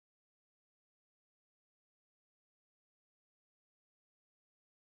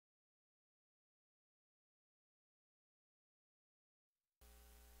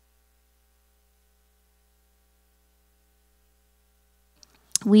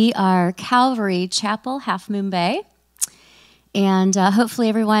We are Calvary Chapel, Half Moon Bay, and hopefully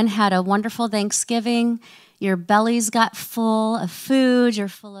everyone had a wonderful Thanksgiving. Your bellies got full of food, you're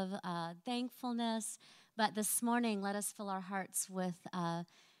full of thankfulness, but this morning let us fill our hearts with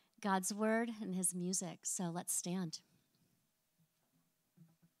God's word and his music, so let's stand.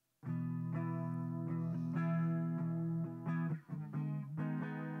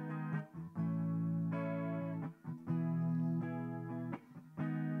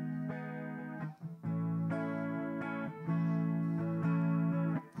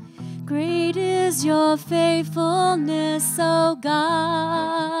 Great is your faithfulness, O God.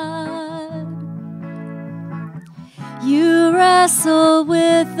 You wrestle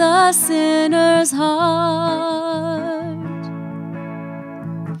with the sinner's heart.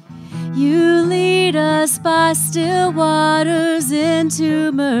 You lead us by still waters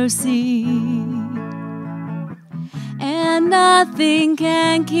into mercy, and nothing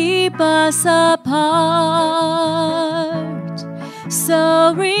can keep us apart.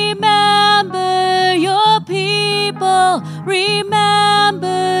 So remember your people,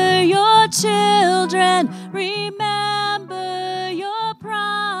 remember your children, remember your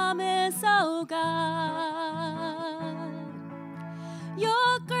promise, oh God.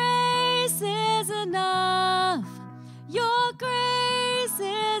 Your grace is enough, your grace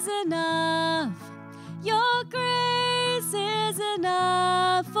is enough, your grace is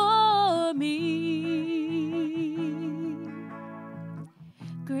enough for me.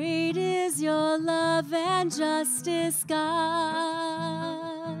 Great is your love and justice, God.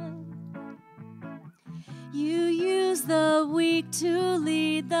 You use the weak to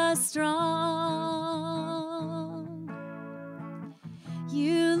lead the strong.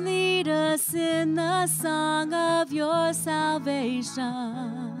 You lead us in the song of your salvation,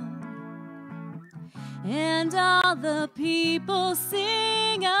 and all the people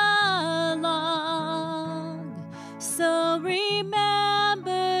sing along. So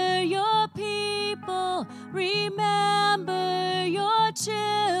remember your people, remember your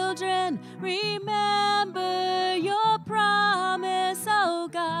children, remember your promise, oh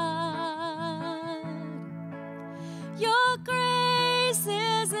God. Your grace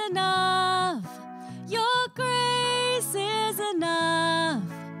is enough, your grace is enough,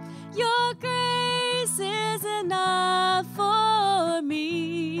 your grace is enough for me.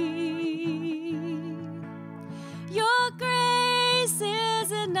 Your grace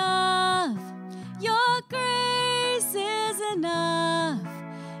is enough, your grace is enough,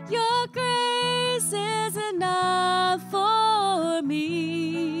 your grace is enough for me.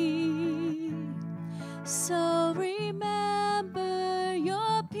 So remember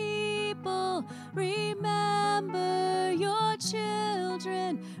your people, remember your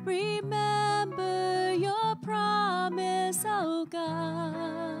children, remember your promise, oh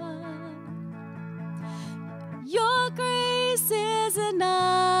God. Your grace is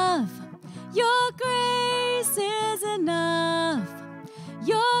enough, your grace is enough,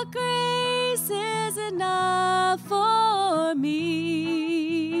 your grace is enough for me.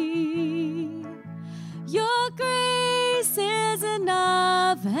 Your grace is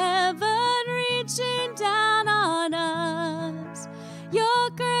enough, heaven reaching down on us. Your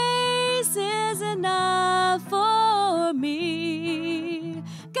grace is enough for me.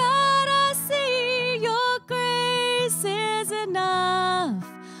 God, I see your grace is enough.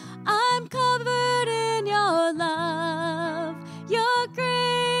 I'm covered in your love. Your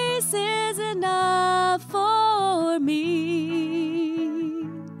grace is enough for me,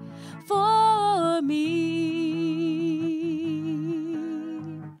 for me,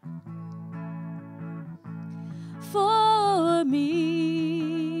 for me,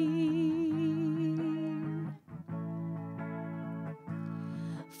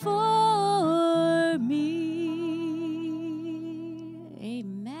 for me.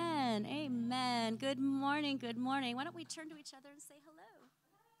 Amen, amen. Good morning, good morning. Why don't we turn to each other and say hello?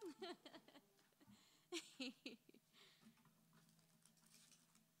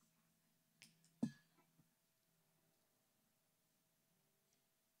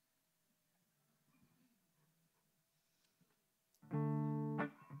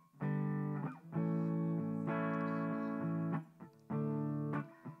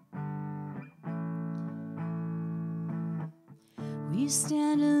 We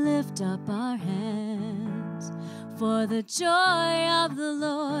stand and lift up our hands, for the joy of the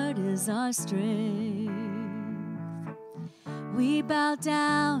Lord is our strength. We bow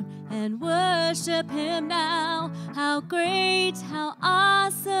down and worship him now. How great, how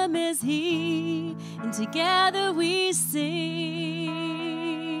awesome is he, and together we sing.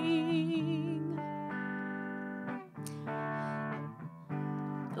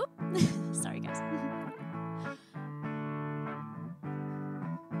 Sorry, guys.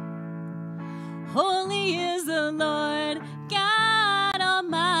 Holy is the Lord God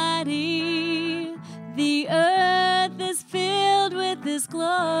Almighty. The earth is filled with His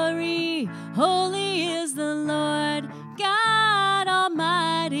glory. Holy is the Lord God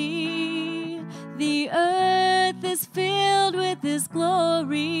Almighty. The earth is filled with His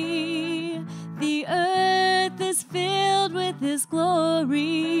glory. The earth is filled with His glory.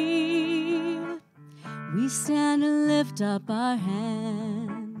 We stand and lift up our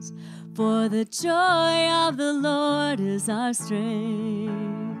hands, for the joy of the Lord is our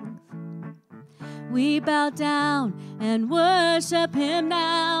strength. We bow down and worship Him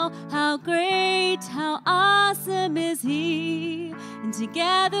now. How great, how awesome is He. And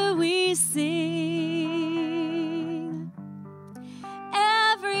together we sing.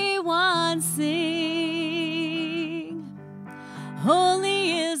 Everyone sing.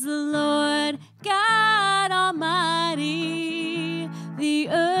 Holy is the Lord God Almighty. The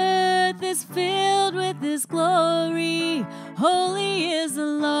earth is filled with His glory. Holy is the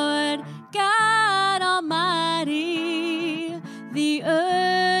Lord God Almighty. The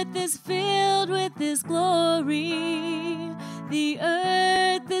earth is filled with His glory. The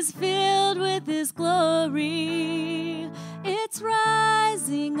earth is filled with His glory. It's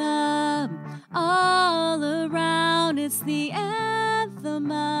rising up all around. It's the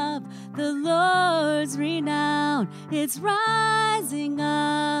anthem of the Lord's renown. It's rising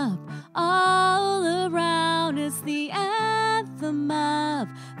up all around. It's the anthem of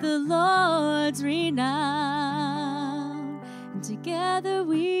the Lord's renown. And together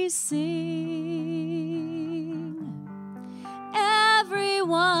we sing.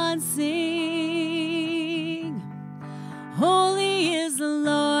 Everyone sing. Holy is the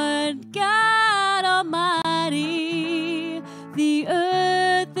Lord God Almighty. The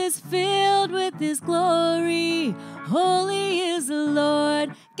earth is filled with His glory. Holy is the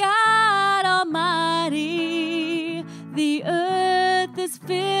Lord God Almighty. The earth is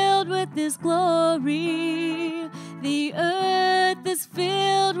filled with His glory. The earth is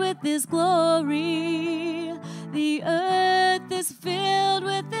filled with His glory. The earth is filled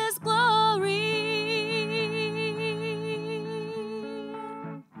with His glory.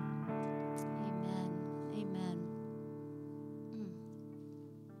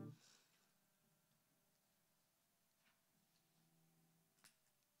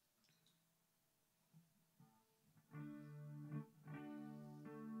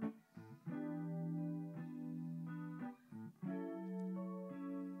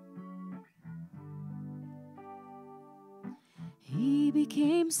 He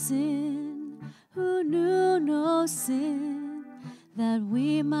became sin who knew no sin, that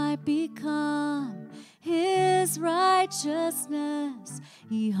we might become His righteousness.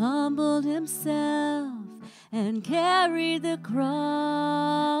 He humbled Himself and carried the cross.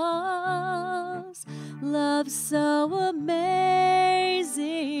 Love so amazing.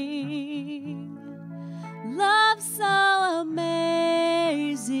 Love so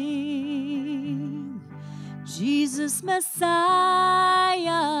amazing. Jesus Messiah,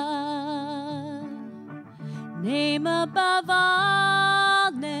 name above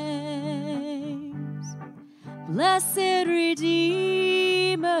all names, blessed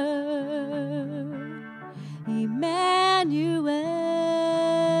Redeemer, Emmanuel,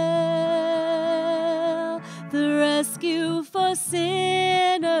 the rescue for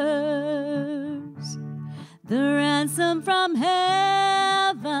sinners, the ransom from heaven.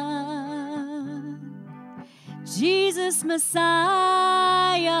 Jesus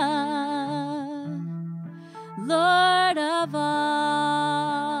Messiah, Lord of all.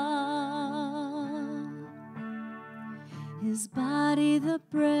 His body the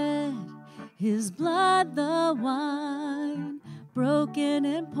bread, His blood the wine, broken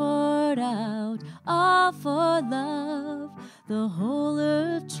and poured out, all for love. The whole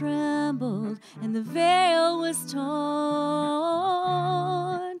earth trembled and the veil was torn.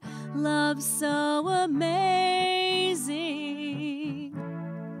 Love so amazing.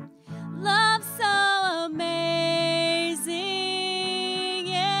 Love so amazing.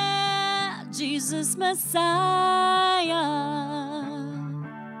 Yeah, Jesus Messiah,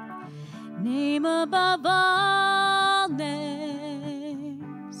 name above all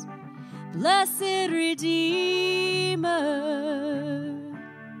names, blessed Redeemer,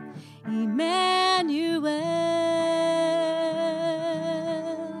 Emmanuel,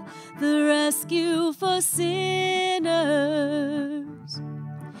 the rescue for sinners,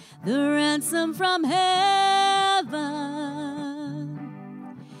 the ransom from heaven.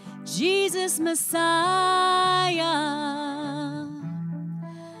 Jesus Messiah,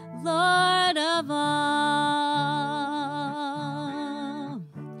 of all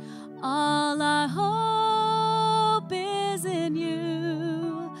our hope is in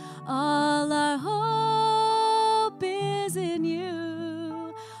you. All our hope is in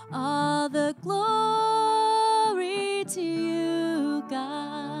you. All the glory to you,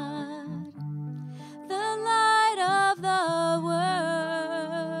 God, the light of the world,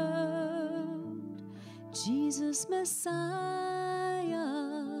 Jesus Messiah,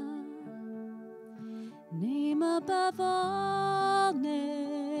 name above all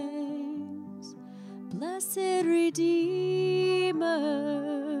names, blessed Redeemer,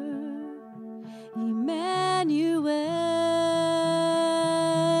 Emmanuel,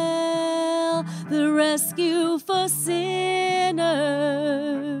 the rescue for sinners,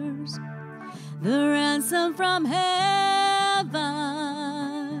 the ransom from heaven,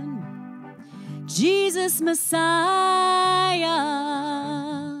 Jesus Messiah,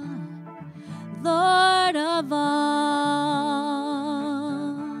 Lord of all,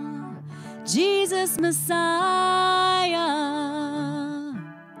 Jesus Messiah,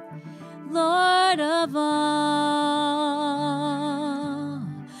 Lord of all,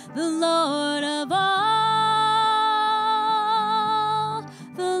 the Lord of all,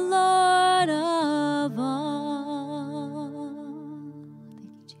 the Lord of all.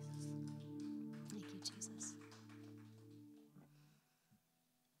 Thank you, Jesus. Thank you, Jesus.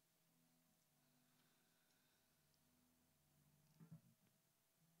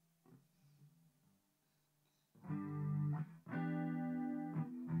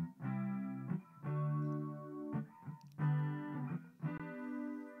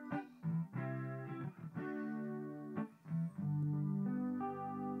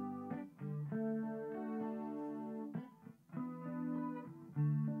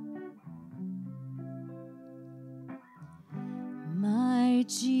 My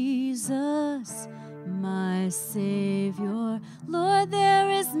Jesus, my Savior, Lord, there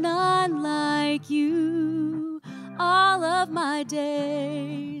is none like you. All of my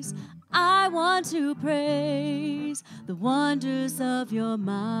days I want to praise the wonders of your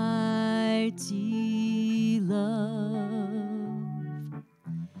mighty love.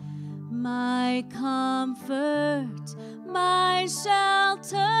 My comfort, my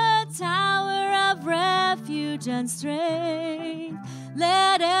shelter, tower of refuge and strength,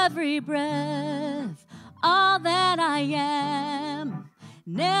 let every breath, all that I am,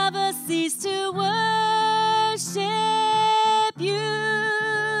 never cease to worship you.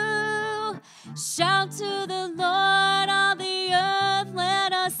 Shout to the Lord, all the earth,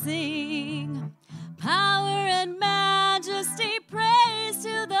 let us sing. Power and majesty, praise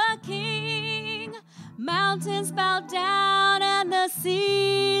to the King. Mountains bow down and the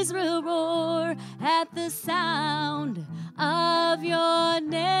seas will roar at the sound of your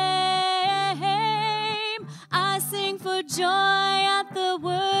name. I sing for joy at the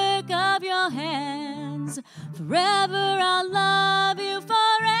work of your hands. Forever I'll love you,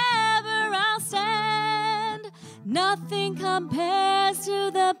 forever I'll stand. Nothing compares to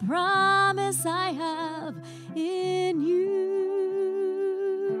the promise I have in you.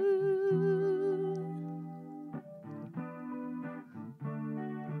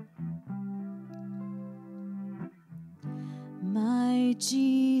 My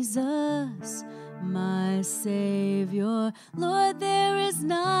Jesus, my Savior, Lord, there is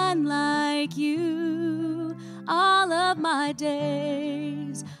none like you. All of my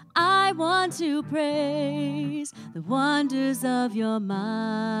days I want to praise the wonders of your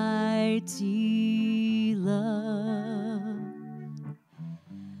mighty love.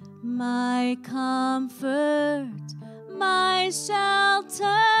 My comfort, my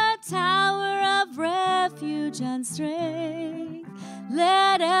shelter, tower of refuge and strength,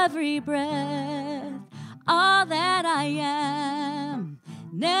 let every breath, all that I am,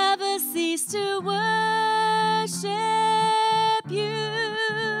 never cease to worship you.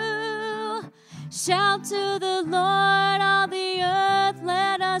 Shout to the Lord, all the earth,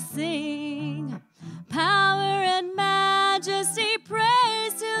 let us sing. Power and majesty,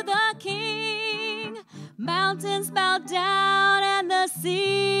 praise to the King. Mountains bow down and the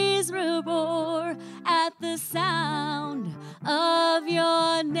seas will roar at the sound of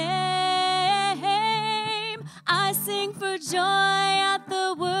your name. I sing for joy at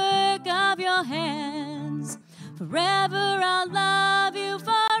the work of your hands. Forever I'll love you,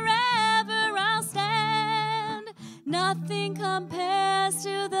 forever I'll stand. Nothing compares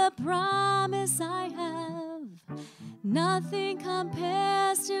to the promise I have. Nothing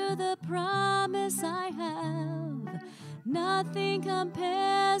compares to the promise I have. Nothing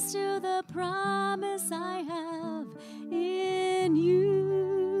compares to the promise I have in you.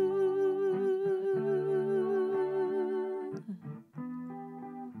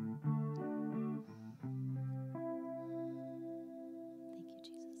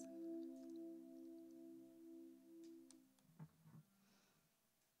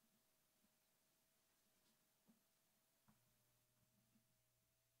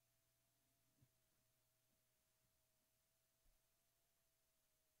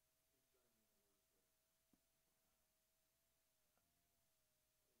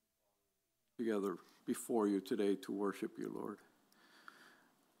 together before you today to worship you, Lord.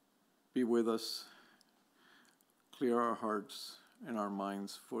 Be with us. Clear our hearts and our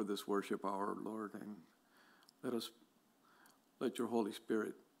minds for this worship hour, Lord, and let your Holy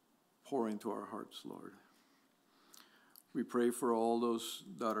Spirit pour into our hearts, Lord. We pray for all those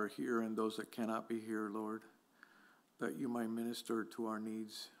that are here and those that cannot be here, Lord, that you might minister to our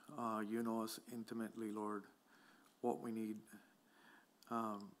needs. You know us intimately, Lord, what we need.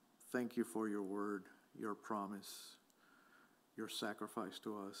 Thank you for your word, your promise, your sacrifice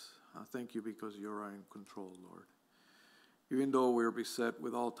to us. Thank you because you are in control, Lord. Even though we're beset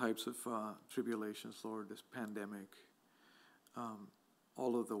with all types of tribulations, Lord, this pandemic,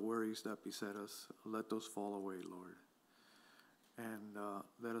 all of the worries that beset us, let those fall away, Lord. And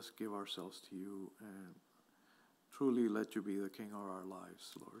let us give ourselves to you and truly let you be the King of our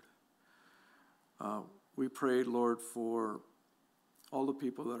lives, Lord. We pray, Lord, for all the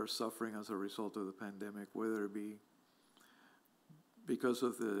people that are suffering as a result of the pandemic, whether it be because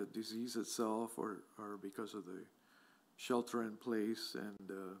of the disease itself or because of the shelter in place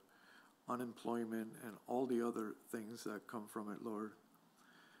and unemployment and all the other things that come from it, Lord.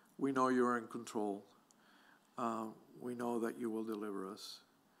 We know you're in control. We know that you will deliver us.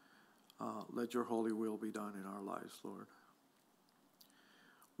 Let your holy will be done in our lives, Lord.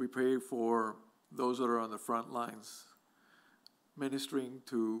 We pray for those that are on the front lines, ministering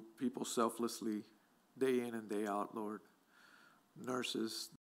to people selflessly, day in and day out, Lord. Nurses,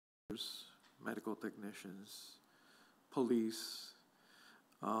 medical technicians, police,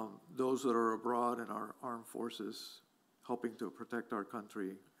 those that are abroad in our armed forces, helping to protect our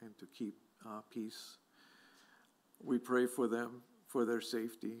country and to keep peace. We pray for them, for their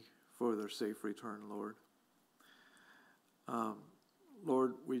safety, for their safe return, Lord.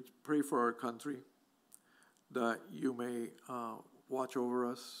 Lord, we pray for our country, that you may watch over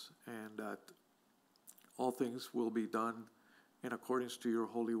us and that all things will be done in accordance to your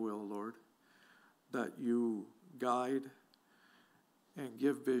holy will, Lord. That you guide and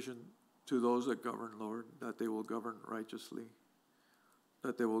give vision to those that govern, Lord, that they will govern righteously,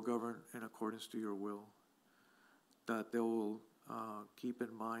 that they will govern in accordance to your will, that they will keep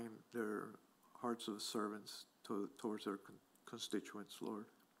in mind their hearts of servants towards their constituents, Lord.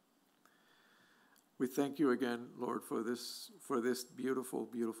 We thank you again, Lord, for this beautiful,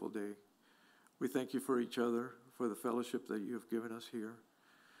 beautiful day. We thank you for each other, for the fellowship that you have given us here.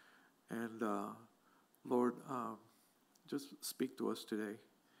 And Lord, just speak to us today.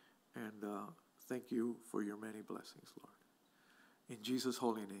 And thank you for your many blessings, Lord. In Jesus'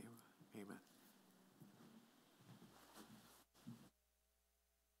 holy name, amen.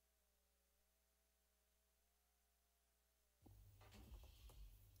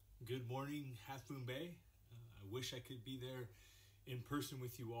 Good morning, Half Moon Bay. I wish I could be there in person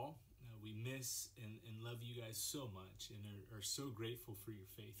with you all. We miss and love you guys so much and are so grateful for your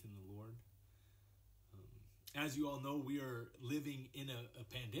faith in the Lord. As you all know, we are living in a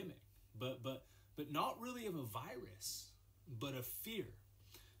pandemic, but not really of a virus, but of fear.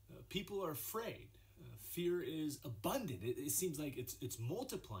 People are afraid. Fear is abundant. It seems like it's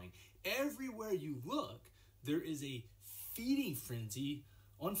multiplying. Everywhere you look, there is a feeding frenzy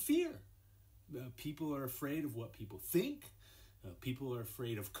on fear. People are afraid of what people think. People are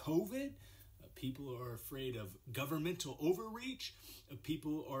afraid of COVID. People are afraid of governmental overreach.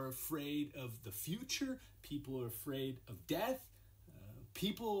 People are afraid of the future. People are afraid of death.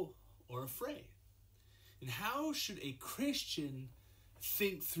 People are afraid. And how should a Christian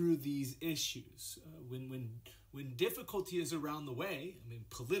think through these issues? When difficulty is around the way, I mean,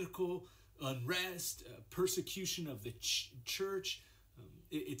 political unrest, persecution of the church,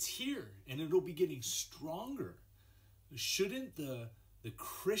 it's here and it'll be getting stronger. Shouldn't the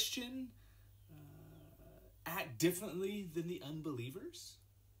Christian act differently than the unbelievers?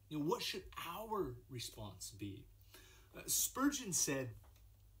 What should our response be? Spurgeon said,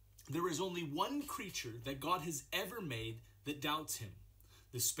 "There is only one creature that God has ever made that doubts him.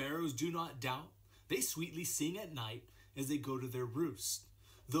 The sparrows do not doubt. They sweetly sing at night as they go to their roost.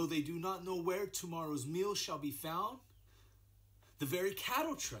 Though they do not know where tomorrow's meal shall be found, the very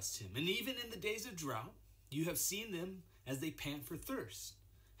cattle trust him. And even in the days of drought, you have seen them as they pant for thirst,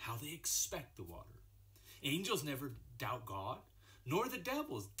 how they expect the water. Angels never doubt God, nor the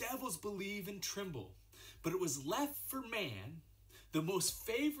devils. Devils believe and tremble. But it was left for man, the most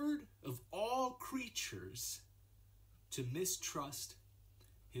favored of all creatures, to mistrust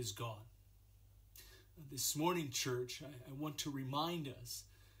his God." This morning, church, I want to remind us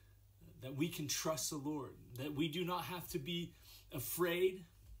that we can trust the Lord, that we do not have to be afraid,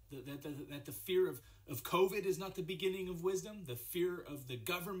 that the fear of of COVID is not the beginning of wisdom. The fear of the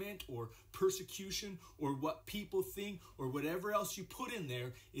government or persecution or what people think or whatever else you put in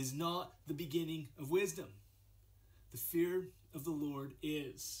there is not the beginning of wisdom. The fear of the Lord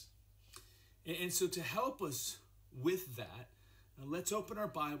is. And so to help us with that, let's open our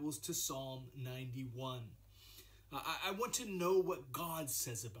Bibles to Psalm 91. I want to know what God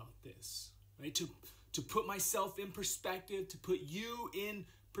says about this, right? To put myself in perspective, to put you in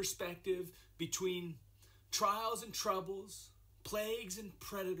perspective between trials and troubles, plagues and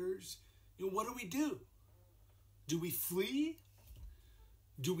predators. What do we do? Do we flee?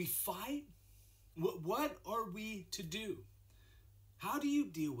 Do we fight? What are we to do? How do you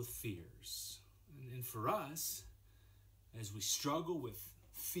deal with fears? And for us, as we struggle with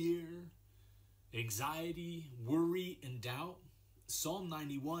fear, anxiety, worry, and doubt, Psalm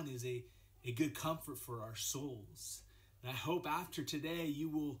 91 is a good comfort for our souls. And I hope after today you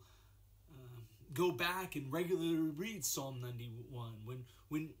will go back and regularly read Psalm 91.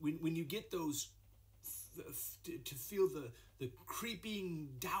 When you get those, to feel the creeping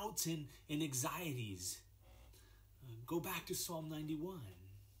doubts and anxieties, go back to Psalm 91.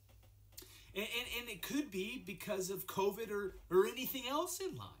 And it could be because of COVID or anything else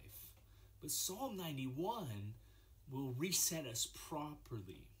in life. But Psalm 91 will reset us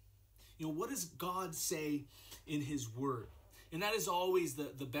properly. What does God say in his word? And that is always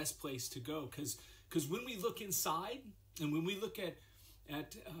the best place to go. Because when we look inside and when we look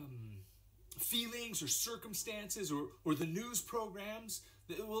at feelings or circumstances or the news programs,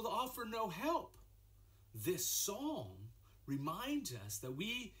 that will offer no help. This psalm reminds us that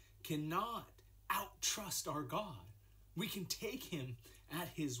we cannot out-trust our God. We can take him at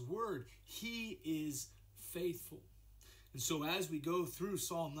his word. He is faithful. And so as we go through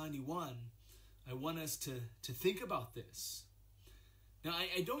Psalm 91, I want us to think about this. Now,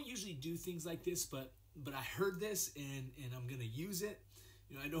 I don't usually do things like this, but I heard this and I'm going to use it.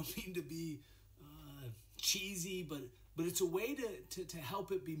 I don't mean to be cheesy, but it's a way to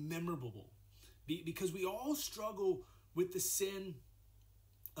help it be memorable. Because we all struggle with the sin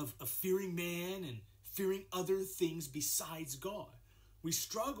of fearing man and fearing other things besides God. We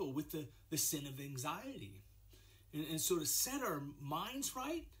struggle with the sin of anxiety. And so to set our minds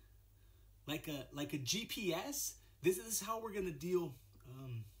right, like a GPS, this is how we're going to deal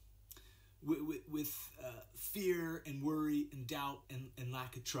with fear and worry and doubt and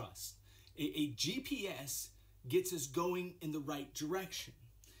lack of trust. A GPS gets us going in the right direction.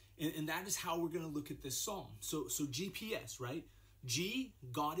 And that is how we're going to look at this psalm. So GPS, right? G,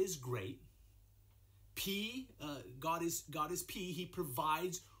 God is great. P, God is P. He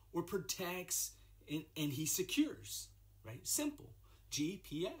provides or protects and he secures, right? Simple.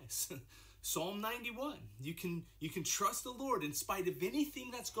 GPS. Psalm 91. You can trust the Lord in spite of anything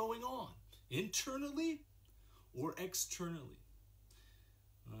that's going on, internally or externally.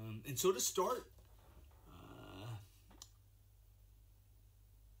 And so to start,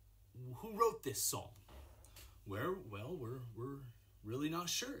 who wrote this psalm? Well, we're really not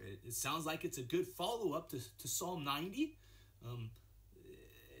sure. It sounds like it's a good follow-up to Psalm 90.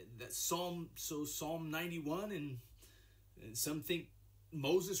 Psalm 91, and some think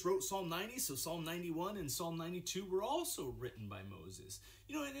Moses wrote Psalm 90, so Psalm 91 and Psalm 92 were also written by Moses.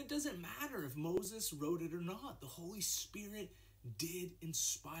 And it doesn't matter if Moses wrote it or not. The Holy Spirit did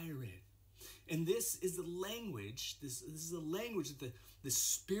inspire it. And this is the language, this is the language that the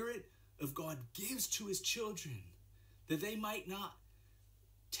Spirit of God gives to his children, that they might not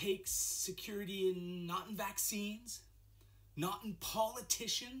take security not in vaccines, not in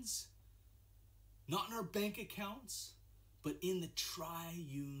politicians, not in our bank accounts, but in the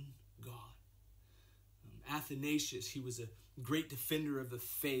triune God. Athanasius, he was a great defender of the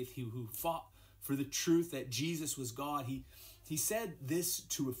faith, who fought for the truth that Jesus was God. He said this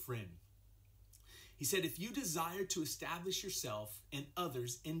to a friend. He said, if you desire to establish yourself and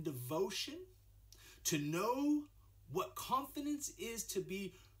others in devotion, to know what confidence is to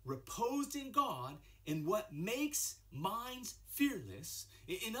be reposed in God and what makes minds fearless.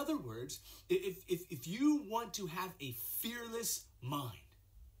 In other words, if you want to have a fearless mind,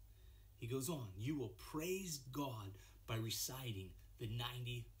 he goes on, you will praise God by reciting the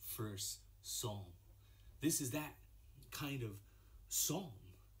 91st Psalm. This is that kind of psalm.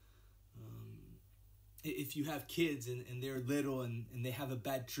 If you have kids and they're little and they have a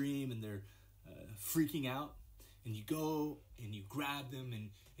bad dream and they're freaking out, and you go and you grab them and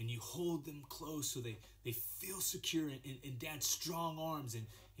you hold them close so they feel secure in Dad's strong arms, and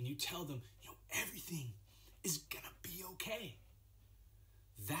you tell them, everything is gonna be okay.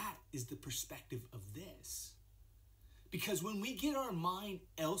 That is the perspective of this. Because when we get our mind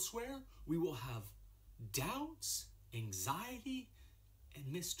elsewhere, we will have doubts, anxiety,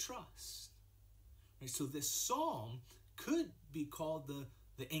 and mistrust. Right? So this psalm could be called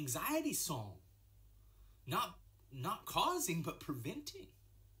the anxiety psalm. Not causing, but preventing.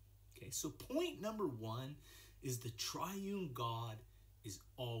 Okay, so point number one is the triune God is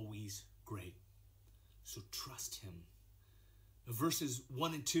always great. So trust him. Verses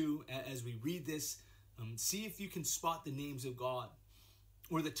 1 and 2, as we read this, see if you can spot the names of God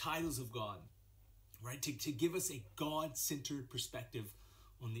or the titles of God, right? To give us a God-centered perspective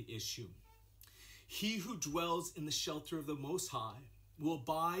on the issue. He who dwells in the shelter of the Most High will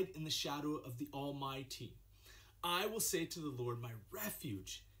abide in the shadow of the Almighty. I will say to the Lord, my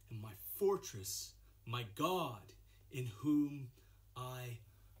refuge and my fortress, my God, in whom I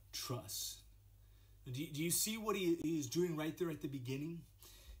trust. Do you see what he is doing right there at the beginning?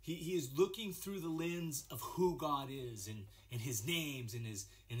 He is looking through the lens of who God is and his names and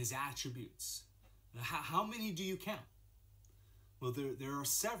his attributes. How many do you count? Well, there are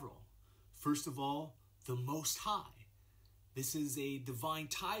several. First of all, the Most High. This is a divine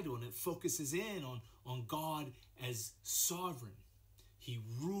title, and it focuses in on God as sovereign. He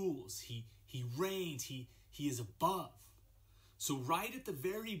rules, he reigns, he is above. So right at the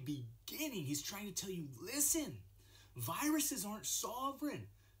very beginning, he's trying to tell you, listen, viruses aren't sovereign.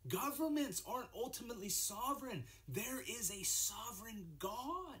 Governments aren't ultimately sovereign. There is a sovereign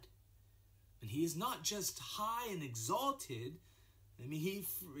God. And he is not just high and exalted. I mean,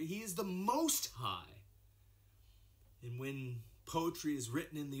 he is the Most High. And when poetry is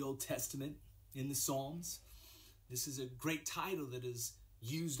written in the Old Testament, in the Psalms, this is a great title that is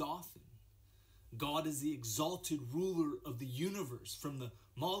used often. God is the exalted ruler of the universe, from the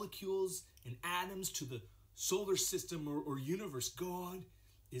molecules and atoms to the solar system or universe. God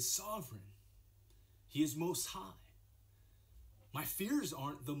is sovereign. He is Most High. My fears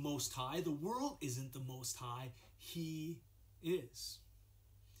aren't the Most High. The world isn't the Most High. He is.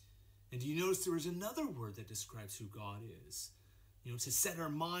 And do you notice there is another word that describes who God is? To set our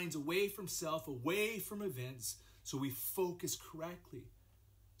minds away from self, away from events, so we focus correctly,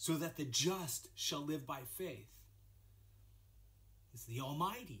 so that the just shall live by faith. It's the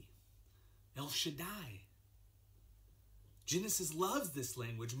Almighty, El Shaddai. Genesis loves this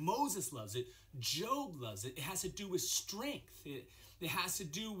language. Moses loves it. Job loves it. It has to do with strength. It has to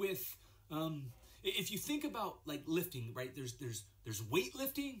do with, if you think about like lifting, right? There's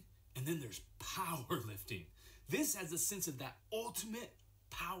weightlifting, and then there's powerlifting. This has a sense of that ultimate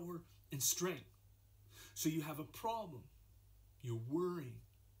power and strength. So you have a problem. You're worrying.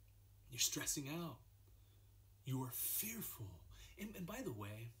 You're stressing out. You are fearful. And by the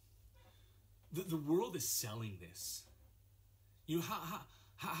way, the world is selling this.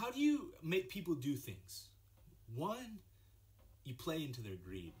 How do you make people do things? One, you play into their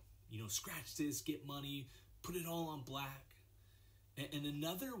greed. Scratch this, get money, put it all on black. And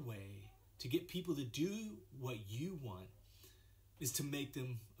another way to get people to do what you want is to make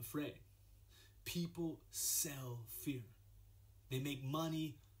them afraid. People sell fear. They make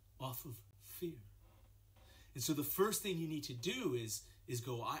money off of fear. And so the first thing you need to do is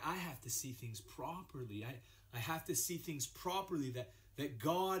go, I have to see things properly. I have to see things properly, that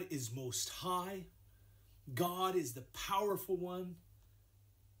God is Most High. God is the powerful one.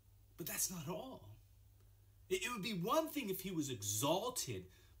 But that's not all. It would be one thing if he was exalted,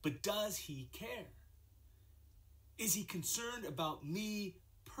 but does he care? Is he concerned about me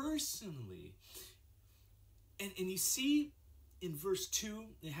personally? And you see in verse 2,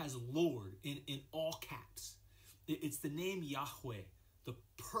 it has Lord in all caps. It's the name Yahweh, the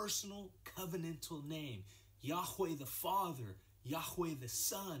personal covenantal name. Yahweh the Father, Yahweh the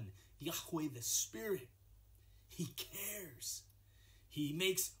Son, Yahweh the Spirit. He cares. He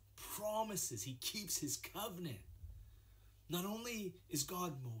makes promises. He keeps his covenant. Not only is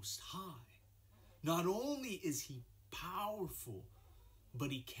God Most High, not only is he powerful,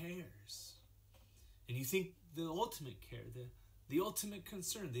 but he cares. And you think the ultimate care, the ultimate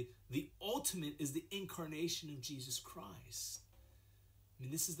concern, the ultimate is the incarnation of Jesus Christ. I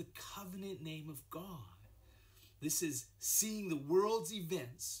mean, this is the covenant name of God. This is seeing the world's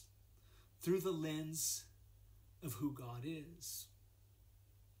events through the lens of who God is.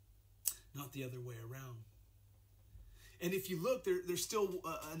 Not the other way around. And if you look, there's still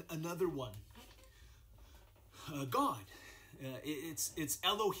another one. God. It's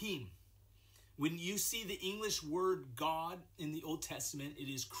Elohim. When you see the English word God in the Old Testament,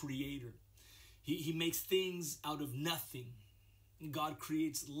 it is creator. He makes things out of nothing. God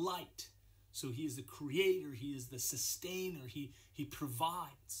creates light. So he is the creator. He is the sustainer. He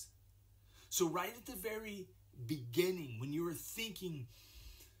provides. So right at the very beginning, when you were thinking,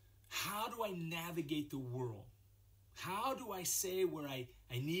 How do I navigate the world? How do I say where I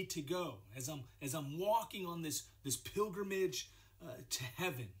need to go as I'm walking on this pilgrimage to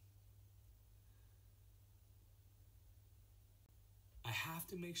heaven? I have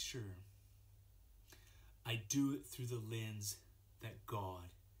to make sure I do it through the lens that God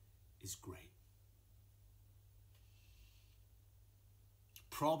is great.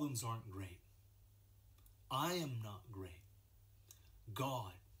 Problems aren't great. I am not great.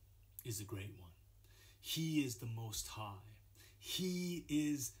 God is the great one. He is the Most High. He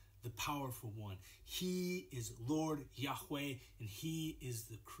is the powerful one. He is Lord Yahweh, and He is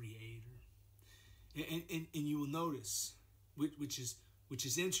the Creator. And you will notice, which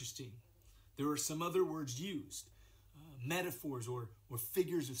is interesting, there are some other words used, metaphors or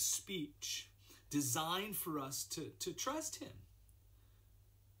figures of speech designed for us to trust Him.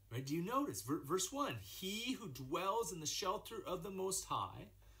 Right? Do you notice? Verse 1, he who dwells in the shelter of the Most High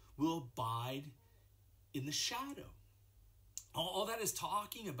will abide in the shadow. All that is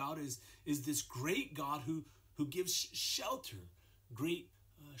talking about is this great God who gives shelter, great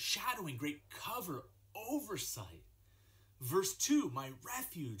shadowing, great cover, oversight. Verse 2, my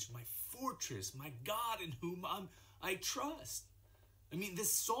refuge, my fortress, my God in whom I trust. I mean,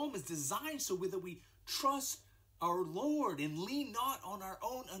 this psalm is designed so that we trust our Lord and lean not on our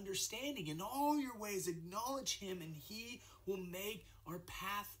own understanding. In all your ways acknowledge Him, and He will make our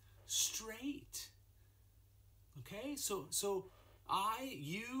path straight. Okay, so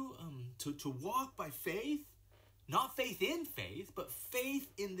to walk by faith, not faith in faith, but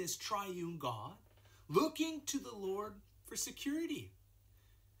faith in this triune God, looking to the Lord for security.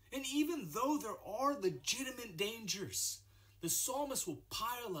 And even though there are legitimate dangers, the psalmist will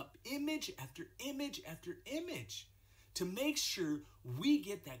pile up image after image after image to make sure we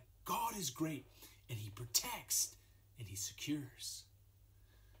get that God is great and He protects and He secures.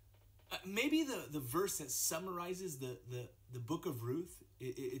 Maybe the verse that summarizes the book of Ruth,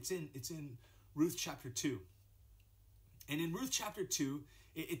 it's in Ruth chapter 2. And in Ruth chapter 2,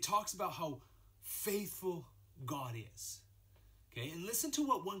 it talks about how faithful God is. Okay, and listen to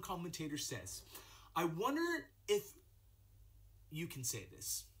what one commentator says. I wonder if you can say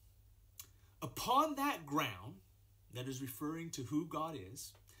this. Upon that ground, that is referring to who God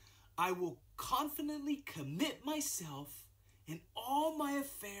is, I will confidently commit myself and all my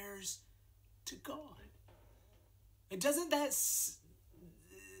affairs to God. And doesn't that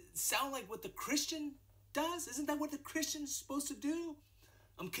sound like what the Christian does? Isn't that what the Christian is supposed to do?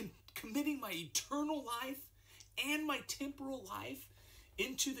 I'm committing my eternal life and my temporal life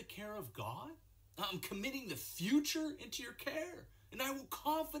into the care of God. I'm committing the future into your care. And I will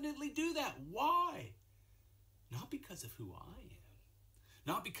confidently do that. Why? Not because of who I am.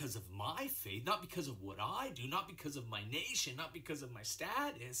 Not because of my faith. Not because of what I do. Not because of my nation. Not because of my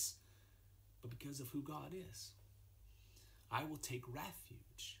status. But because of who God is. I will take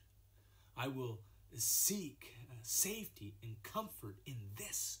refuge. I will seek safety and comfort in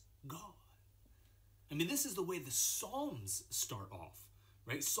this God. I mean, this is the way the Psalms start off,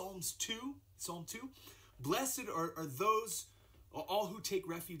 right? Psalm 2, blessed are those, all who take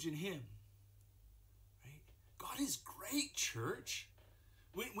refuge in Him, right? God is great, church.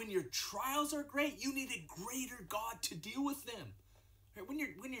 When your trials are great, you need a greater God to deal with them. Right?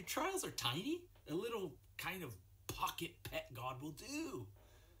 When your trials are tiny, a little kind of pocket pet God will do,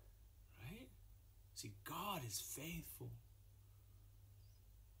 right? See, God is faithful.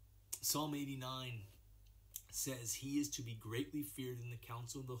 Psalm 89 says he is to be greatly feared in the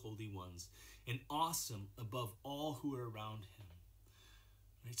council of the holy ones and awesome above all who are around him.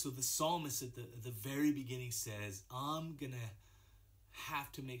 Right? So the psalmist at the very beginning says, I'm going to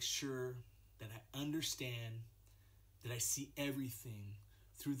have to make sure that I understand, that I see everything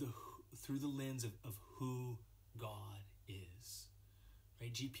through the lens of who God is.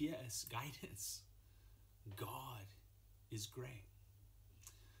 Right? GPS, guidance. God is great.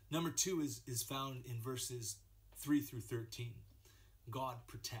 Number 2 is found in verses 3 through 13. God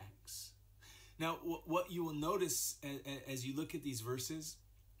protects. Now, what you will notice as you look at these verses,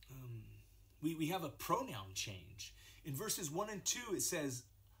 we have a pronoun change. In verses 1 and 2, it says,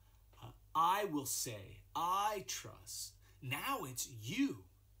 I will say, I trust. Now it's you.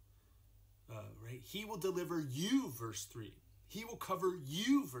 Right? He will deliver you, verse 3. He will cover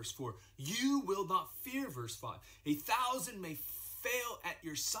you, verse 4. You will not fear, verse 5. 1,000 may fail at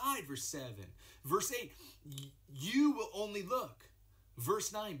your side, verse 7. Verse 8, you will only look.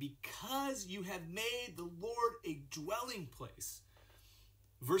 Verse 9, because you have made the Lord a dwelling place.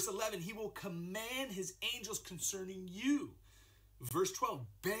 Verse 11, he will command his angels concerning you. Verse 12,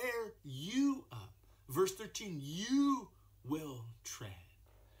 bear you up. Verse 13, you will tread.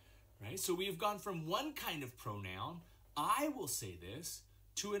 right? So we have gone from one kind of pronoun, I will say this,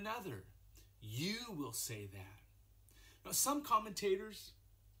 to another, you will say that. Now, some commentators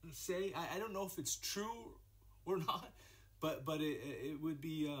say, I don't know if it's true or not, but it would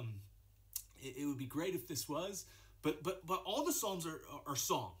be great if this was. But all the Psalms are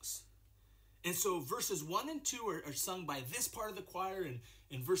songs. And so verses 1 and 2 are sung by this part of the choir,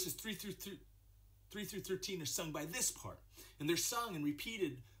 and verses 3 through 13 are sung by this part. And they're sung and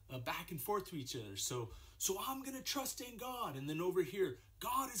repeated back and forth to each other. So I'm going to trust in God. And then over here,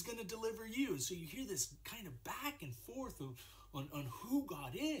 God is going to deliver you. And so you hear this kind of back and forth on who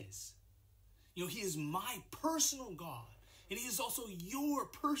God is. You know, he is my personal God. And he is also your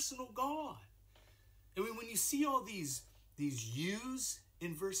personal God. And when you see all these yous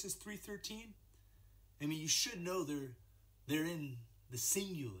in verses 3-13, I mean, you should know they're in the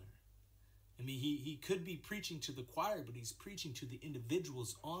singular. I mean, he could be preaching to the choir, but he's preaching to the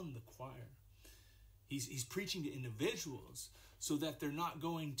individuals on the choir. He's preaching to individuals so that they're not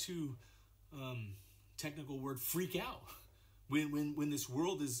going to, technical word, freak out when this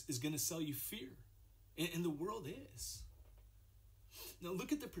world is going to sell you fear. And the world is. Now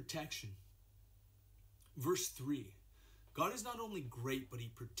look at the protection. Verse 3. God is not only great, but he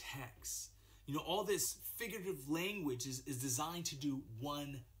protects. You know, all this figurative language is designed to do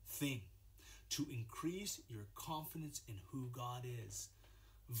one thing. To increase your confidence in who God is.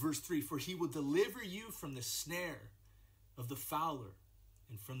 Verse 3, for he will deliver you from the snare of the fowler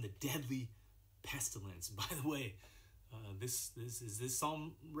and from the deadly pestilence. By the way, is this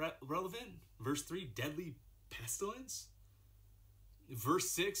psalm relevant? Verse 3, deadly pestilence. Verse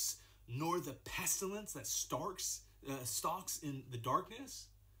 6, nor the pestilence that stalks in the darkness.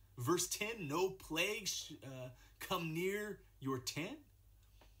 Verse 10, no plague come near your tent.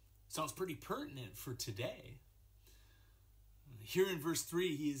 Sounds pretty pertinent for today. Here in verse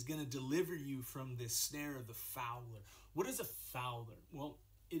 3, he is going to deliver you from this snare of the fowler. What is a fowler? Well,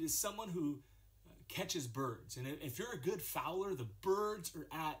 it is someone who catches birds. And if you're a good fowler, the birds are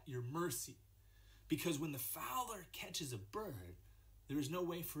at your mercy. Because when the fowler catches a bird, there is no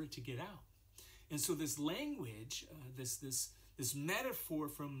way for it to get out. And so this language, this metaphor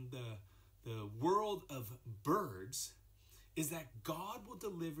from the world of birds, is that God will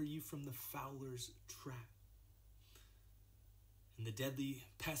deliver you from the fowler's trap and the deadly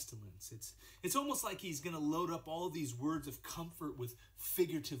pestilence. It's almost like he's going to load up all of these words of comfort with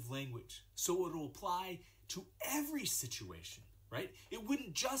figurative language, so it will apply to every situation, right? It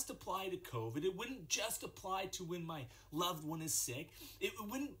wouldn't just apply to COVID. It wouldn't just apply to when my loved one is sick. It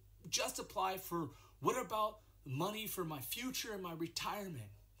wouldn't just apply for what about money for my future and my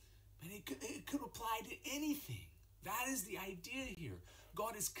retirement. But it could apply to anything. That is the idea here.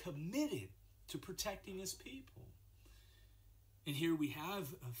 God is committed to protecting his people. And here we have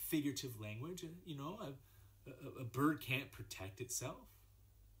a figurative language. You know, a bird can't protect itself.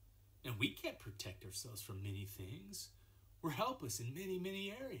 And we can't protect ourselves from many things. We're helpless in many,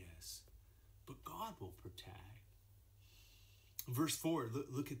 many areas. But God will protect. Verse 4,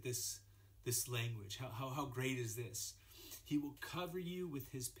 look at this language. How great is this? He will cover you with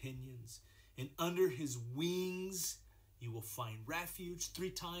his pinions, and under his wings you will find refuge. 3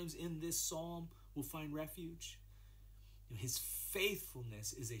 times in this psalm we'll find refuge. His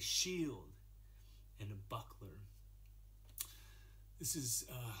faithfulness is a shield and a buckler. This is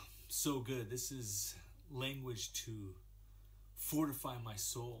so good. This is language to fortify my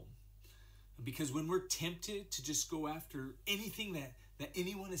soul. Because when we're tempted to just go after anything that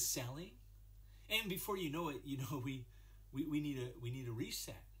anyone is selling, and before you know it, we need a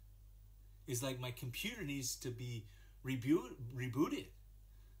reset. It's like my computer needs to be rebooted.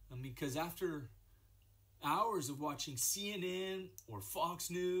 Because after hours of watching CNN or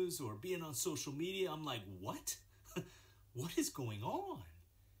Fox News or being on social media, I'm like, what? What is going on?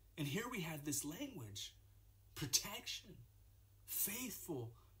 And here we have this language. Protection.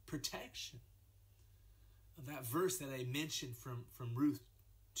 Faithful protection. That verse that I mentioned from Ruth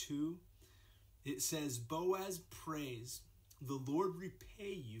 2, it says, Boaz prays, the Lord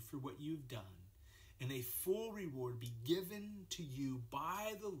repay you for what you've done, and a full reward be given to you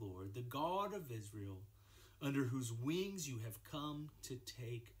by the Lord, the God of Israel, under whose wings you have come to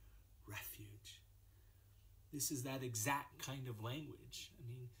take refuge. This is that exact kind of language. I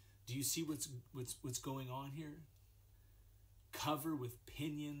mean, do you see what's going on here? Cover with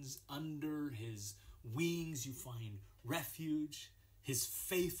pinions, under his wings you find refuge. His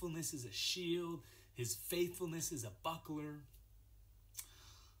faithfulness is a shield. His faithfulness is a buckler.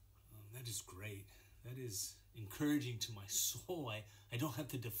 That is great. That is encouraging to my soul. I don't have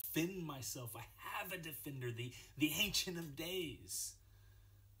to defend myself. I have a defender, the Ancient of Days.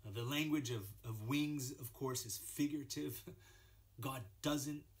 The language of wings, of course, is figurative. God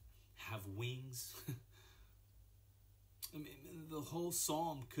doesn't have wings. I mean, the whole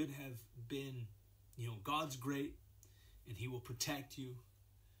psalm could have been, God's great, and he will protect you,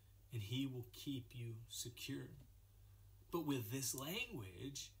 and he will keep you secure. But with this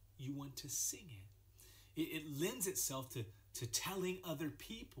language, you want to sing it. It lends itself to telling other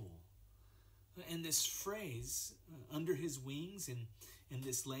people. And this phrase, under his wings, in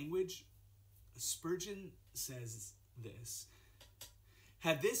this language, Spurgeon says this: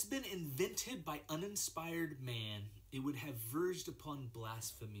 had this been invented by uninspired man, it would have verged upon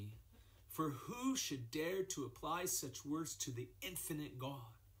blasphemy. For who should dare to apply such words to the infinite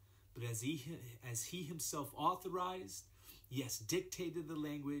God? But as he himself authorized, yes, dictated the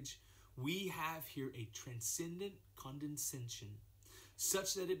language, we have here a transcendent condescension,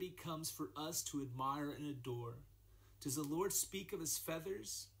 such that it becomes for us to admire and adore. Does the Lord speak of his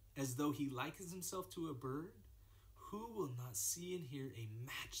feathers as though he likens himself to a bird? Who will not see and hear a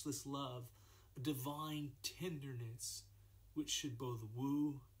matchless love, a divine tenderness, which should both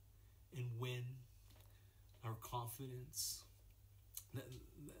woo and win our confidence?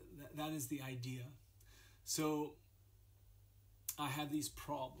 That is the idea. So I have these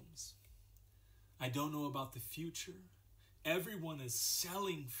problems. I don't know about the future. Everyone is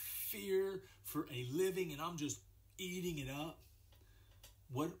selling fear for a living, and I'm just eating it up.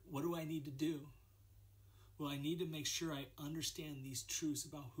 What do I need to do? Well, I need to make sure I understand these truths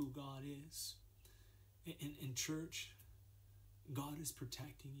about who God is. In church, God is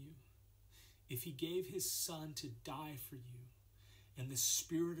protecting you. If he gave his son to die for you, and the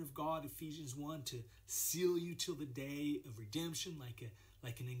Spirit of God, Ephesians 1, to seal you till the day of redemption,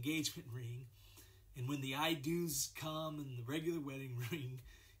 like an engagement ring. And when the I do's come and the regular wedding ring,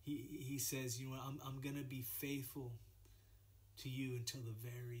 he says, I'm going to be faithful to you until the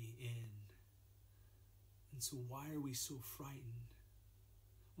very end. And so why are we so frightened?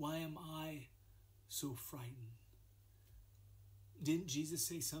 Why am I so frightened? Didn't Jesus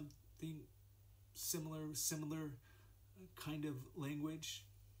say something similar kind of language?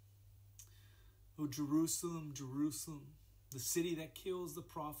 Oh, Jerusalem, Jerusalem, the city that kills the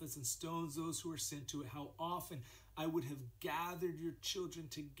prophets and stones those who are sent to it. How often I would have gathered your children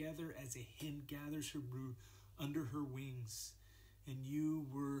together as a hen gathers her brood under her wings, and you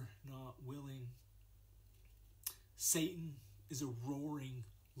were not willing. Satan is a roaring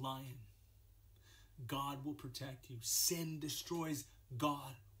lion. God will protect you. Sin destroys.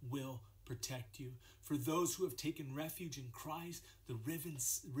 God will protect you. For those who have taken refuge in Christ, the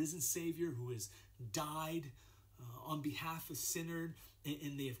risen Savior who has died on behalf of sinners,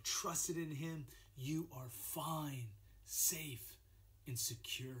 and they have trusted in him, you are fine, safe, and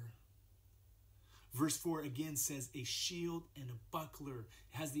secure. Verse 4 again says a shield and a buckler.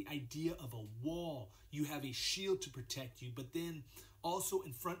 It has the idea of a wall. You have a shield to protect you, but then also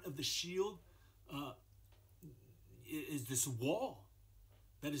in front of the shield is this wall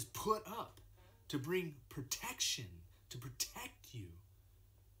that is put up to bring protection, to protect you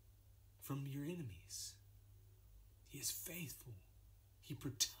from your enemies. He is faithful. He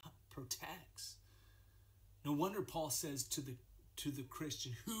protects. No wonder Paul says to the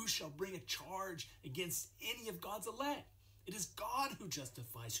Christian, who shall bring a charge against any of God's elect? It is God who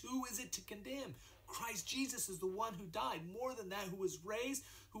justifies. Who is it to condemn? Christ Jesus is the one who died. More than that, who was raised,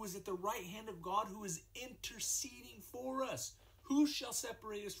 who is at the right hand of God, who is interceding for us. Who shall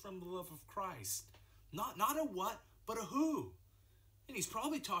separate us from the love of Christ? Not a what, but a who. And he's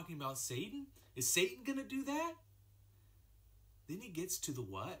probably talking about Satan. Is Satan going to do that? Then he gets to the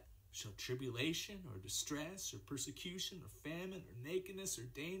what? Shall tribulation or distress or persecution or famine or nakedness or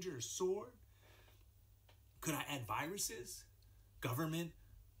danger or sword? Could I add viruses, government,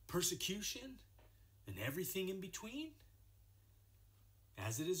 persecution, and everything in between?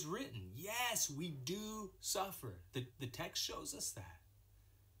 As it is written, yes, we do suffer. The text shows us that.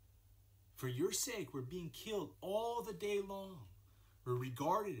 For your sake, we're being killed all the day long. We're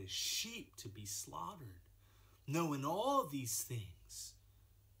regarded as sheep to be slaughtered. No, in all these things,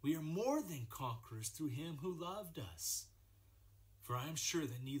 we are more than conquerors through him who loved us. For I am sure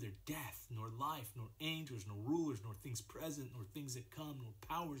that neither death, nor life, nor angels, nor rulers, nor things present, nor things that come, nor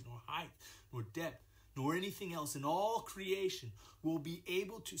powers, nor height, nor depth, nor anything else in all creation will be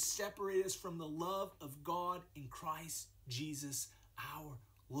able to separate us from the love of God in Christ Jesus our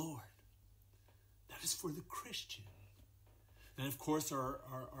Lord. That is for the Christian. And of course, our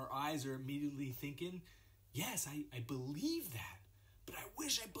eyes are immediately thinking, yes, I believe that, but I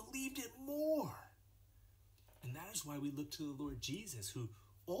wish I believed it more. And that is why we look to the Lord Jesus, who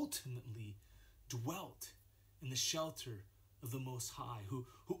ultimately dwelt in the shelter of the Most High, who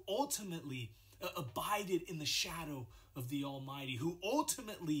ultimately abided in the shadow of the Almighty, who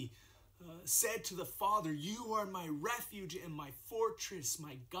ultimately said to the Father, "You are my refuge and my fortress,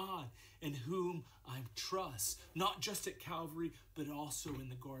 my God, in whom I trust," not just at Calvary, but also in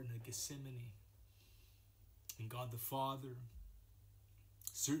the Garden of Gethsemane. And God the Father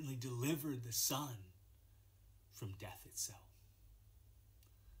certainly delivered the Son from death itself.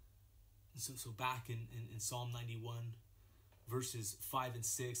 And so back in Psalm 91, verses 5 and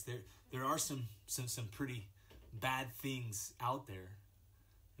 6, there are some pretty bad things out there.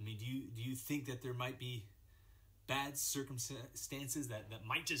 I mean, do you think that there might be bad circumstances that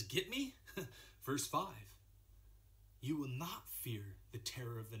might just get me? Verse 5, "You will not fear the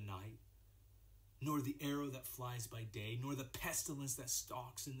terror of the night, nor the arrow that flies by day, nor the pestilence that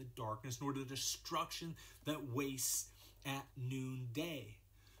stalks in the darkness, nor the destruction that wastes at noonday."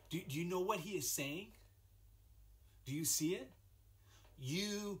 Do you know what he is saying? Do you see it?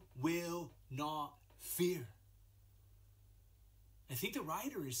 You will not fear. I think the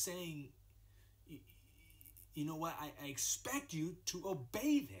writer is saying, you know what, I expect you to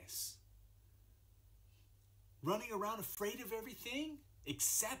obey this. Running around afraid of everything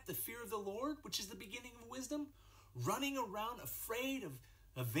except the fear of the Lord, which is the beginning of wisdom. Running around afraid of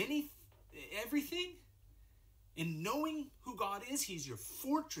everything. And knowing who God is, he's your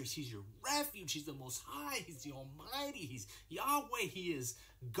fortress, he's your refuge, he's the Most High, he's the Almighty, he's Yahweh, he is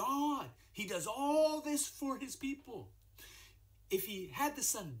God. He does all this for his people. If he had the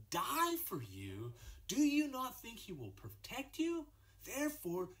Son die for you, do you not think he will protect you?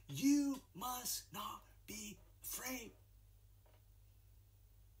 Therefore, you must not be afraid.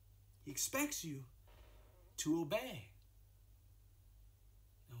 He expects you to obey.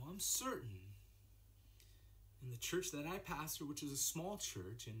 Now, I'm certain in the church that I pastor, which is a small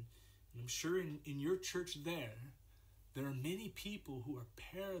church, and I'm sure in your church there are many people who are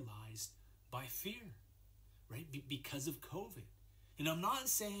paralyzed by fear, right? Because of COVID. And I'm not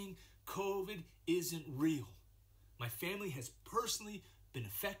saying COVID isn't real. My family has personally been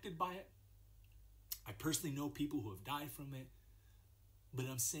affected by it. I personally know people who have died from it. But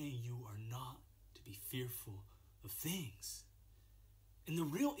I'm saying you are not to be fearful of things. And the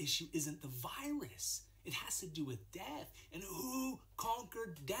real issue isn't the virus. It has to do with death. And who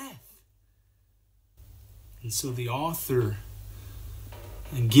conquered death? And so the author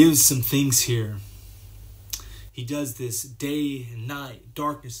gives some things here. He does this day and night,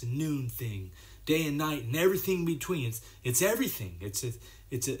 darkness and noon thing, day and night, and everything between. It's everything. It's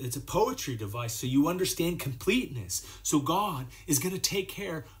a poetry device, so you understand completeness. So God is going to take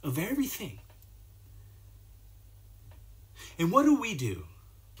care of everything. And what do?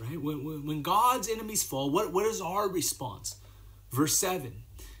 Right? When God's enemies fall, what is our response? Verse 7,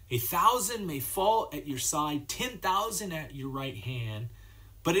 1,000 may fall at your side, 10,000 at your right hand,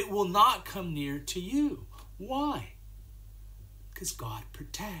 but it will not come near to you. Why? Because God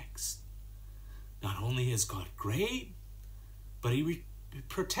protects. Not only is God great, but he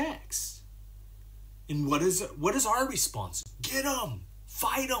protects. And what is our response? Get them,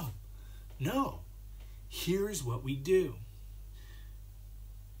 fight them. No. Here's what we do.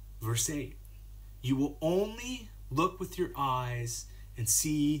 Verse 8. You will only look with your eyes and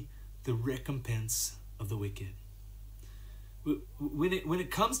see the recompense of the wicked. When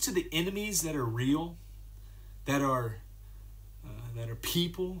it comes to the enemies that are real, that are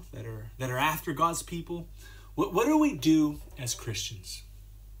people, that are after God's people, what do we do as Christians?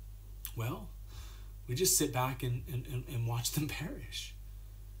 Well, we just sit back and watch them perish.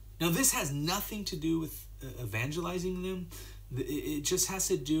 Now, this has nothing to do with evangelizing them. It just has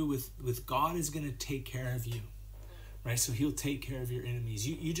to do with God is going to take care of you, right? So he'll take care of your enemies.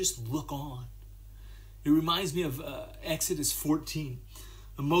 You just look on. It reminds me of Exodus 14.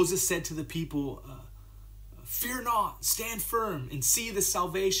 Moses said to the people, fear not, stand firm, and see the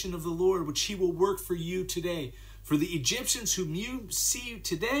salvation of the Lord, which he will work for you today. For the Egyptians whom you see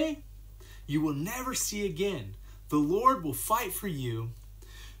today, you will never see again. The Lord will fight for you.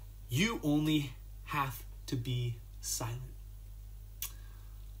 You only have to be silent.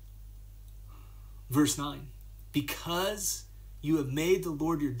 Verse 9, because you have made the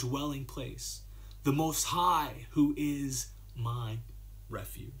Lord your dwelling place, the Most High, who is my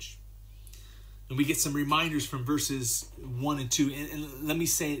refuge. And we get some reminders from verses 1 and 2. And let me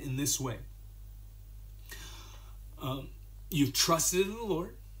say it in this way. You've trusted in the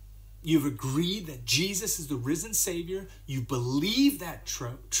Lord. You've agreed that Jesus is the risen Savior. You believe that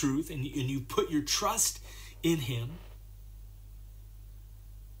truth, and you put your trust in him.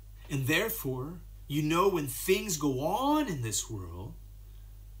 And therefore, you know when things go on in this world,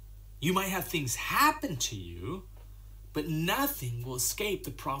 you might have things happen to you, but nothing will escape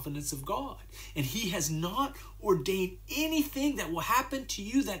the providence of God. And he has not ordained anything that will happen to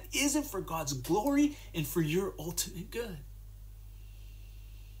you that isn't for God's glory and for your ultimate good.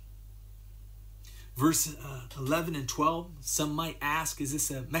 Verse 11 and 12, some might ask, is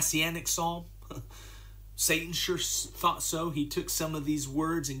this a messianic psalm? Satan sure thought so. He took some of these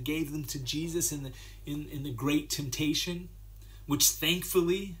words and gave them to Jesus in the great temptation, which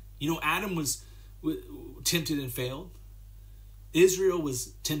thankfully, Adam was tempted and failed. Israel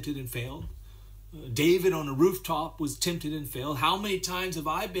was tempted and failed. David on a rooftop was tempted and failed. How many times have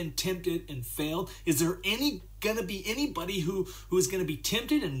I been tempted and failed? Is there going to be anybody who is going to be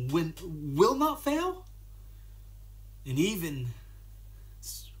tempted and will not fail? And even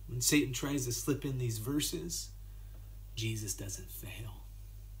when Satan tries to slip in these verses, Jesus doesn't fail.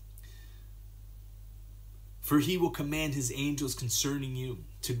 For he will command his angels concerning you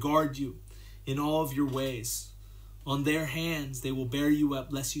to guard you in all of your ways. On their hands they will bear you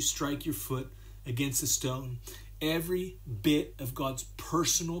up, lest you strike your foot against a stone. Every bit of God's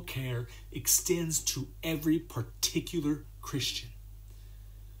personal care extends to every particular Christian.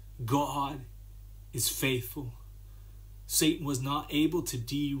 God is faithful. Satan was not able to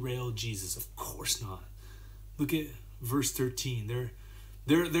derail Jesus. Of course not. Look at verse 13.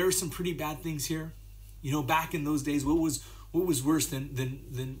 There are some pretty bad things here. Back in those days, what was worse than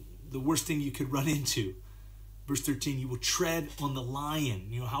the worst thing you could run into? Verse 13, you will tread on the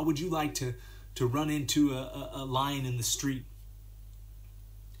lion. How would you like to run into a lion in the street?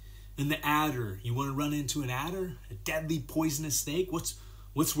 And the adder, you want to run into an adder? A deadly poisonous snake?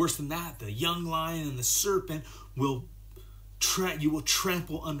 What's worse than that? The young lion and the serpent you will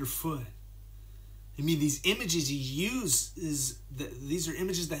trample underfoot. I mean, these images he uses, these are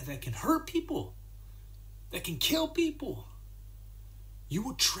images that can hurt people, that can kill people. You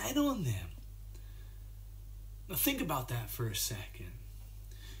will tread on them. Now think about that for a second.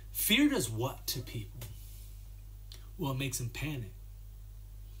 Fear does what to people? Well, it makes them panic.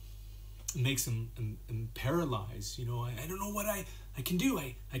 It makes them paralyzed. I don't know what I can do.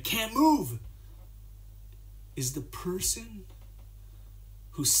 I can't move. Is the person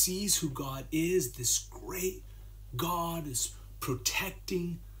who sees who God is, this great God, this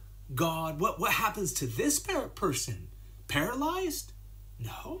protecting God, what happens to this person? Paralyzed?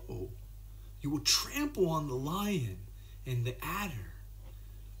 No. You will trample on the lion and the adder.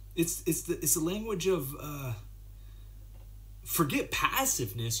 It's the language of forget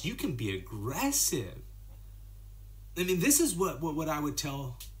passiveness. You can be aggressive. I mean, this is what I would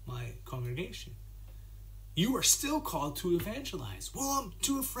tell my congregation. You are still called to evangelize. Well, I'm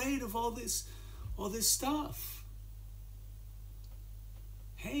too afraid of all this stuff.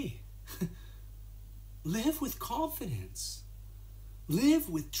 Hey, live with confidence. Live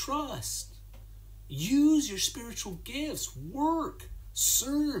with trust. Use your spiritual gifts. Work,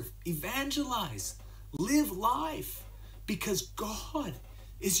 serve, evangelize. Live life, because God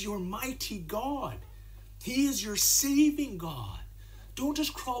is your mighty God. He is your saving God. Don't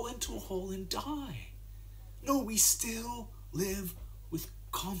just crawl into a hole and die. No, we still live with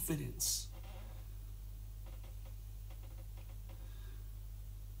confidence.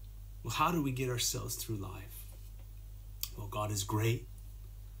 Well, how do we get ourselves through life? Well, God is great.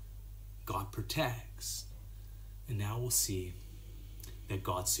 God protects. And now we'll see that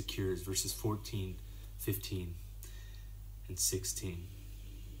God secures. Verses 14, 15, and 16.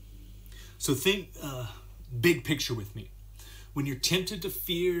 So think big picture with me. When you're tempted to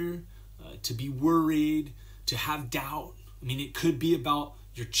fear, to be worried, to have doubt, I mean, it could be about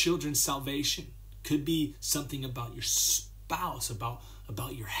your children's salvation. It could be something about your spouse, about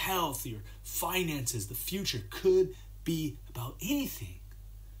your health, your finances, the future. Could be about anything.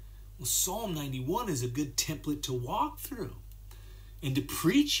 Well, Psalm 91 is a good template to walk through and to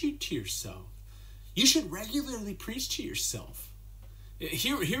preach you to yourself. You should regularly preach to yourself.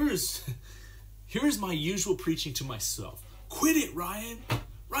 Here is my usual preaching to myself. Quit it, Ryan.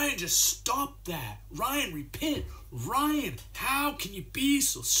 Ryan, just stop that. Ryan, repent. Ryan, how can you be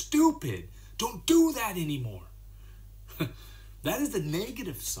so stupid? Don't do that anymore. That is the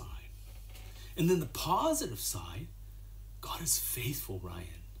negative side. And then the positive side, God is faithful, Ryan.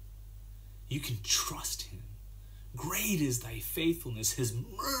 You can trust him. Great is thy faithfulness. His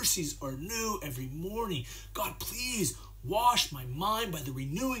mercies are new every morning. God, please wash my mind by the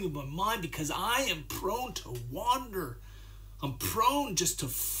renewing of my mind, because I am prone to wander. I'm prone just to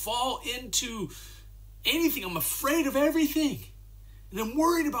fall into anything. I'm afraid of everything. And I'm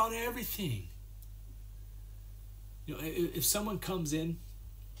worried about everything. If someone comes in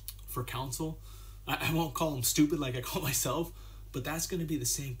for counsel, I won't call them stupid like I call myself, but that's going to be the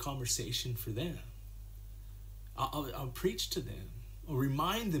same conversation for them. I'll preach to them. I'll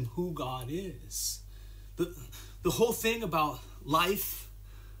remind them who God is. The whole thing about life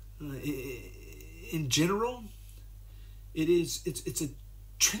in general, it's a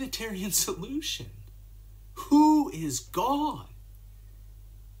Trinitarian solution. Who is God?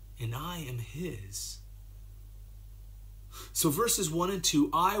 And I am his. So verses 1 and 2,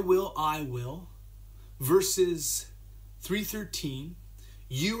 I will. Verses 3:13,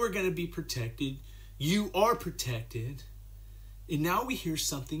 you are going to be protected. You are protected. And now we hear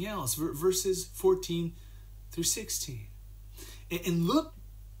something else. Verses 14 through 16. And look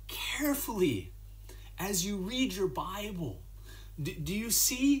carefully as you read your Bible. Do you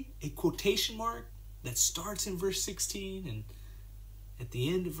see a quotation mark that starts in verse 16 and at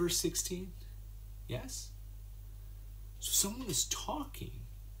the end of verse 16? Yes? So someone is talking.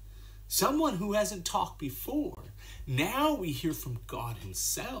 Someone who hasn't talked before. Now we hear from God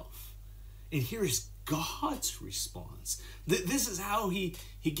himself. And here is God's response. This is how he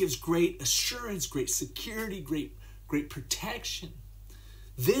gives great assurance, great security, great protection.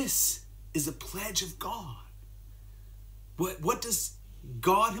 This is a pledge of God. What does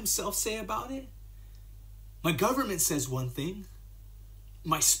God himself say about it? My government says one thing.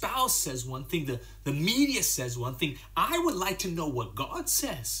 My spouse says one thing. The media says one thing. I would like to know what God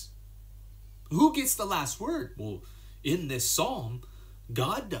says. Who gets the last word? Well, in this psalm,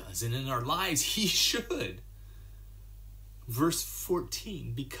 God does. And in our lives, he should. Verse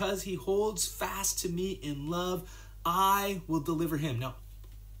 14, because he holds fast to me in love, I will deliver him. Now,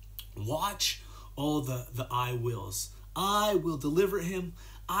 watch all the I wills. I will deliver him.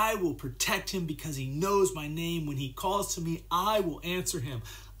 I will protect him because he knows my name. When he calls to me, I will answer him.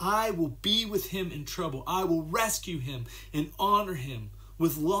 I will be with him in trouble. I will rescue him and honor him.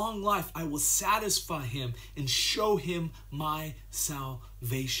 With long life, I will satisfy him and show him my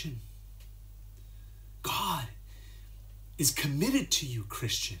salvation. God is committed to you,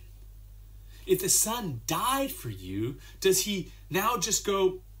 Christian. If the Son died for you, does he now just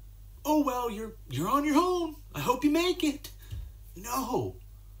go, oh, well, you're on your own. I hope you make it. No.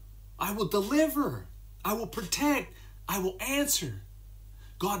 I will deliver. I will protect. I will answer.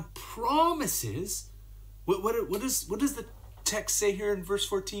 God promises. What does the text say here in verse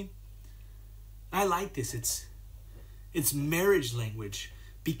 14? I like this. It's marriage language.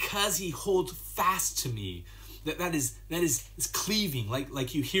 Because he holds fast to me. That is cleaving.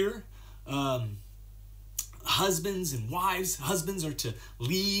 Like you hear, husbands and wives. Husbands are to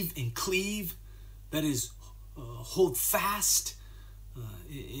leave and cleave. That is hold fast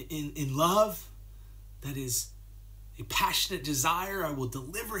in love. That is a passionate desire. I will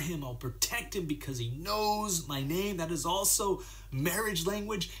deliver him. I'll protect him because he knows my name. That is also marriage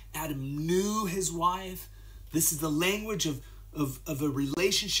language. Adam knew his wife. This is the language of a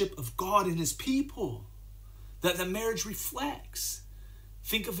relationship of God and his people that the marriage reflects.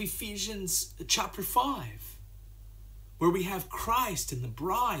 Think of Ephesians chapter 5, where we have Christ and the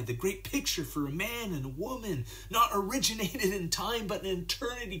bride, the great picture for a man and a woman, not originated in time, but in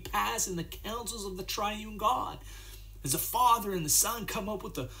eternity past in the counsels of the triune God. As the Father and the Son come up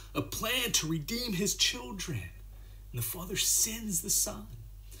with a plan to redeem his children. And the Father sends the Son.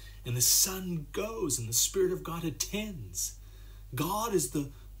 And the Son goes and the Spirit of God attends. God is the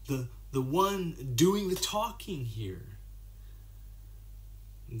one doing the talking here.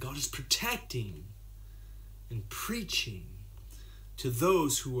 And God is protecting and preaching to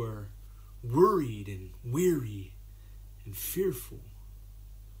those who are worried and weary and fearful.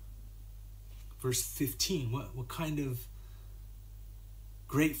 Verse 15, what kind of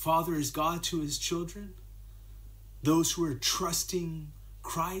great Father is God to his children? Those who are trusting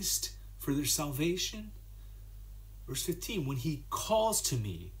Christ for their salvation. Verse 15, when he calls to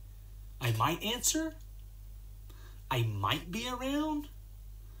me, I might answer. I might be around.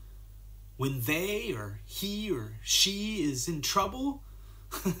 When they or he or she is in trouble.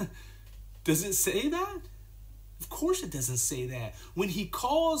 Does it say that? Of course it doesn't say that. When he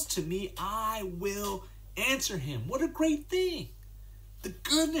calls to me, I will answer him. What a great thing. The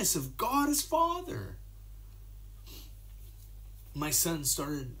goodness of God as Father. My son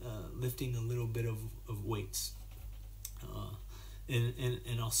started lifting a little bit of weights.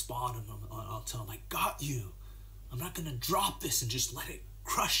 And I'll spot him. I'll tell him, I got you. I'm not going to drop this and just let it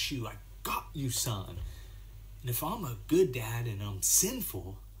crush you. I got you, son. And if I'm a good dad and I'm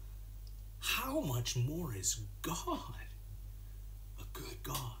sinful, how much more is God? A good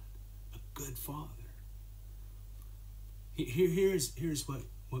God, a good Father. Here's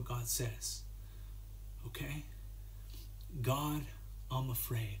what God says. Okay? God, I'm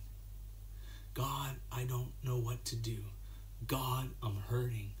afraid. God, I don't know what to do. God, I'm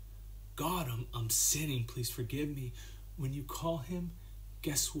hurting. God, I'm sinning. Please forgive me. When you call him,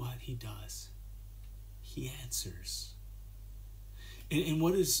 guess what he does? He answers. And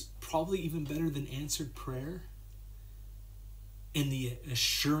what is probably even better than answered prayer and the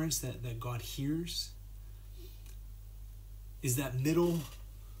assurance that God hears is that middle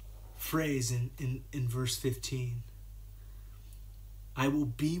phrase in verse 15. I will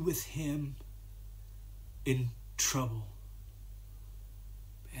be with him in trouble.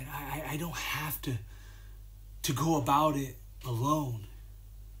 And I don't have to go about it alone.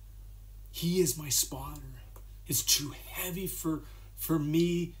 He is my spotter. It's too heavy for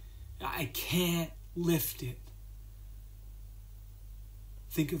me. I can't lift it.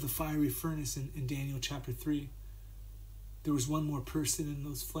 Think of the fiery furnace in Daniel chapter 3. There was one more person in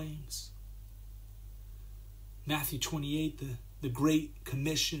those flames. Matthew 28, the Great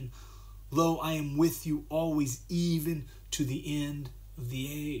Commission. Lo, I am with you always, even to the end of the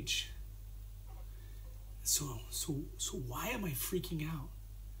age. So why am I freaking out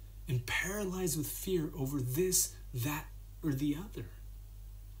and paralyzed with fear over this, that, or the other?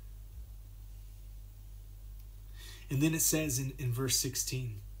 And then it says in verse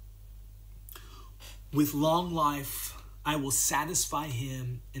 16, with long life I will satisfy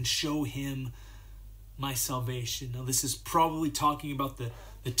him and show him my salvation. Now this is probably talking about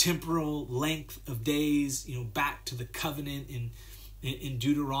the temporal length of days, back to the covenant in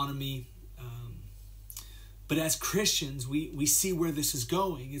Deuteronomy. But as Christians, we see where this is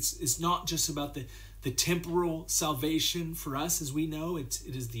going. It's not just about the temporal salvation for us, as we know. It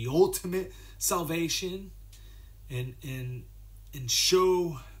is the ultimate salvation, and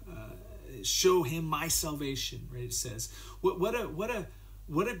show him my salvation. Right? It says,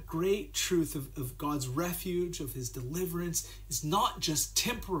 what a great truth of God's refuge, of his deliverance. Is not just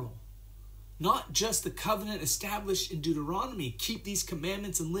temporal. Not just the covenant established in Deuteronomy, keep these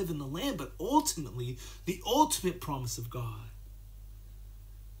commandments and live in the land, but ultimately, the ultimate promise of God.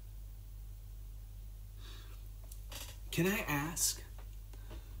 Can I ask,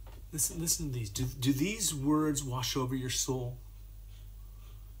 listen to these, do these words wash over your soul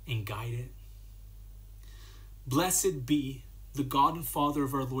and guide it? Blessed be the God and Father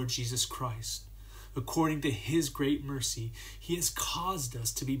of our Lord Jesus Christ. According to his great mercy, he has caused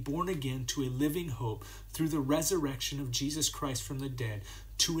us to be born again to a living hope through the resurrection of Jesus Christ from the dead,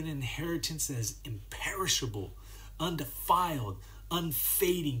 to an inheritance that is imperishable, undefiled,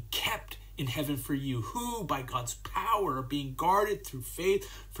 unfading, kept in heaven for you, who by God's power are being guarded through faith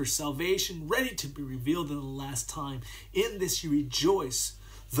for salvation, ready to be revealed in the last time. In this you rejoice,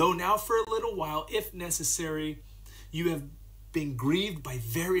 though now for a little while, if necessary, you have been grieved by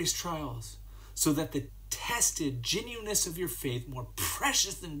various trials, so that the tested genuineness of your faith, more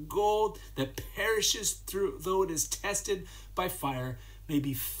precious than gold that perishes though it is tested by fire, may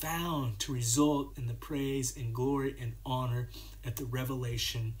be found to result in the praise and glory and honor at the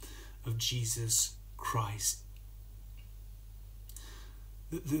revelation of Jesus Christ.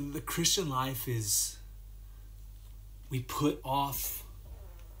 The Christian life is, we put off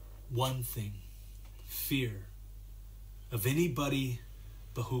one thing, fear of anybody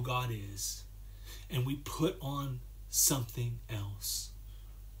but who God is. And we put on something else,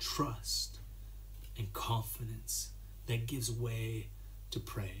 trust and confidence that gives way to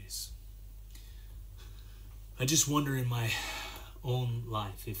praise. I just wonder in my own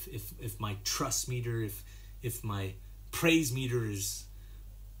life if my trust meter, if my praise meter is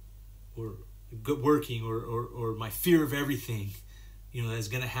working, or my fear of everything, that's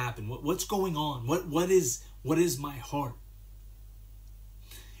going to happen. What's going on? What is my heart?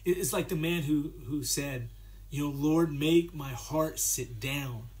 It's like the man who said, Lord, make my heart sit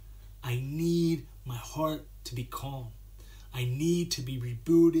down. I need my heart to be calm. I need to be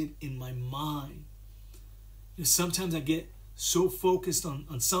rebooted in my mind. Sometimes I get so focused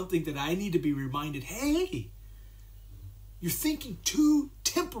on something that I need to be reminded, hey, you're thinking too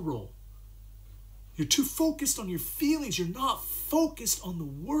temporal. You're too focused on your feelings. You're not focused on the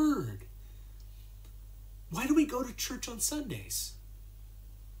Word. Why do we go to church on Sundays?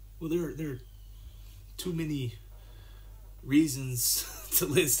 Well, there are too many reasons to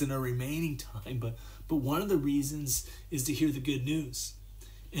list in our remaining time, but one of the reasons is to hear the good news.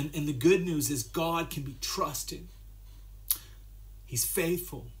 And the good news is God can be trusted. He's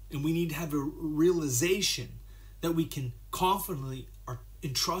faithful. And we need to have a realization that we can confidently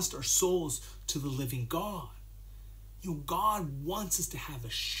entrust our souls to the living God. God wants us to have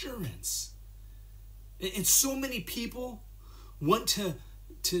assurance. And so many people want to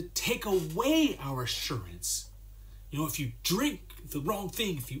take away our assurance. If you drink the wrong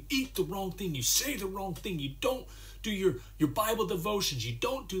thing, if you eat the wrong thing, you say the wrong thing, you don't do your Bible devotions, you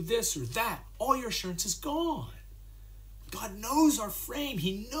don't do this or that, all your assurance is gone. God knows our frame.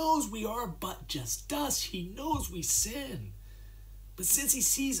 He knows we are but just dust. He knows we sin. But since he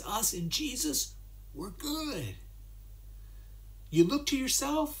sees us in Jesus, we're good. You look to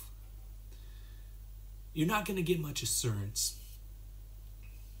yourself, you're not going to get much assurance.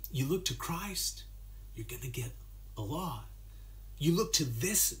 You look to Christ, you're going to get a lot. You look to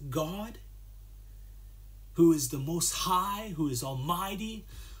this God, who is the Most High, who is Almighty,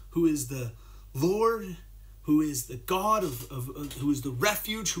 who is the Lord, who is the God who is the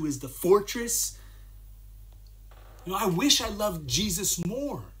refuge, who is the fortress. I wish I loved Jesus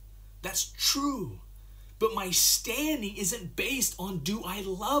more. That's true. But my standing isn't based on do I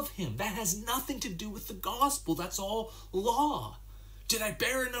love him. That has nothing to do with the gospel. That's all law. Did I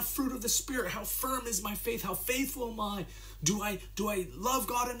bear enough fruit of the Spirit? How firm is my faith? How faithful am I? Do I love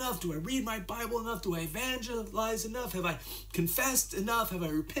God enough? Do I read my Bible enough? Do I evangelize enough? Have I confessed enough? Have I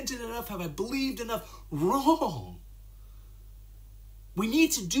repented enough? Have I believed enough? Wrong. We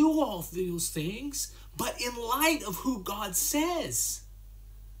need to do all those things, but in light of who God says.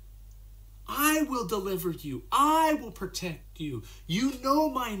 I will deliver you. I will protect you. You know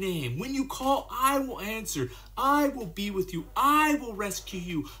my name. When you call, I will answer. I will be with you. I will rescue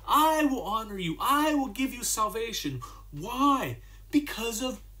you. I will honor you. I will give you salvation. Why? Because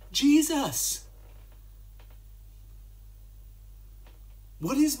of Jesus.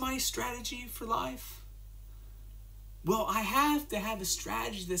 What is my strategy for life? Well, I have to have a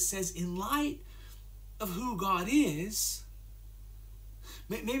strategy that says, in light of who God is,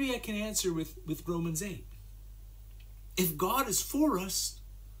 maybe I can answer with Romans 8. If God is for us,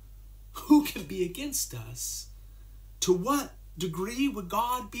 who can be against us? To what degree would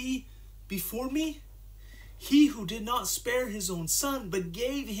God be before me? He who did not spare his own son, but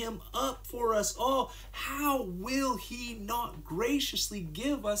gave him up for us all, how will he not graciously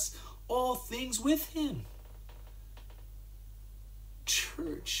give us all things with him?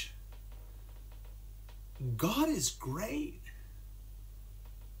 Church, God is great.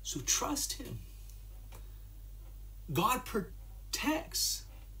 So trust him. God protects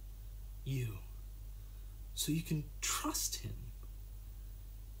you, so you can trust him.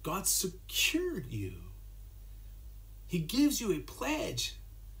 God secured you. He gives you a pledge,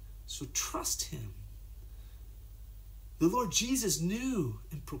 so trust him. The Lord Jesus knew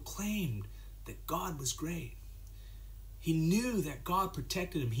and proclaimed that God was great. He knew that God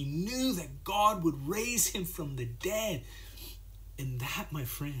protected him. He knew that God would raise him from the dead. And that, my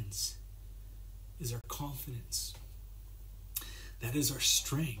friends, is our confidence. That is our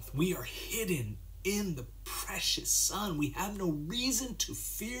strength. We are hidden in the precious Son. We have no reason to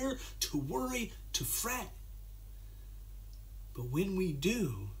fear, to worry, to fret. But when we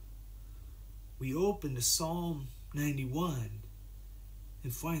do, we open to Psalm 91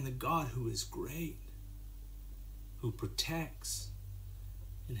 and find the God who is great, who protects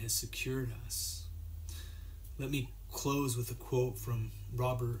and has secured us. Let me close with a quote from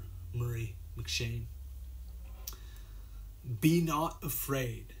Robert Murray McShane. Be not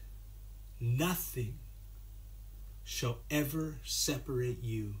afraid. Nothing shall ever separate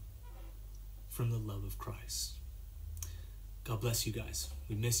you from the love of Christ. God bless you guys.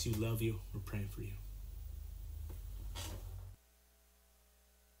 We miss you, love you. We're praying for you.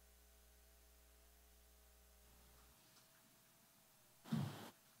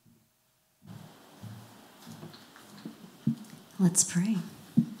 Let's pray.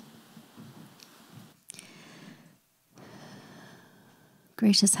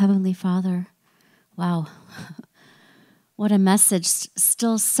 Gracious Heavenly Father, wow, what a message,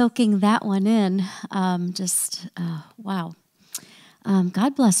 still soaking that one in, wow.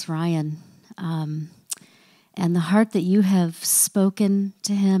 God bless Ryan, and the heart that you have spoken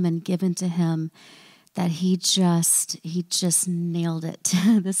to him and given to him, that he just nailed it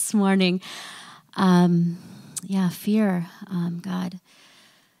this morning. Fear, God.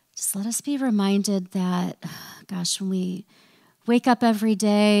 Just let us be reminded that, gosh, when we wake up every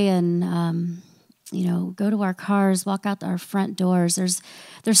day and, go to our cars, walk out our front doors,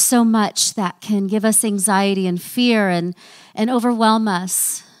 there's so much that can give us anxiety and fear and overwhelm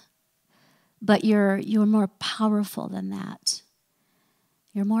us. But you're more powerful than that.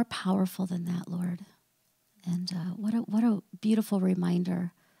 You're more powerful than that, Lord. And what a beautiful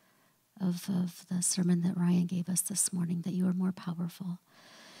reminder of the sermon that Ryan gave us this morning, that you are more powerful.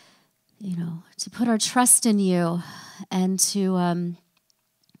 To put our trust in you and to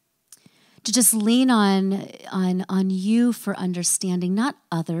just lean on you for understanding, not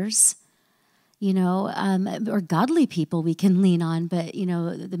others. or godly people we can lean on, but,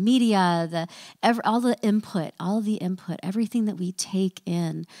 the media, all the input, everything that we take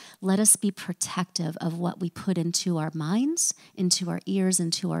in, let us be protective of what we put into our minds, into our ears,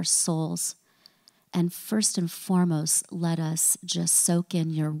 into our souls. And first and foremost, let us just soak in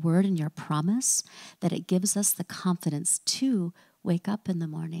your word and your promise that it gives us the confidence to wake up in the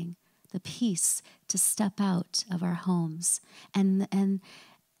morning, the peace to step out of our homes, and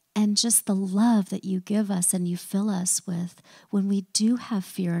just the love that you give us and you fill us with. When we do have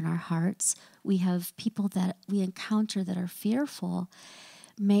fear in our hearts, we have people that we encounter that are fearful.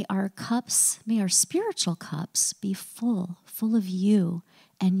 May our spiritual cups be full of you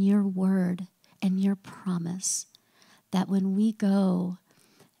and your word and your promise, that when we go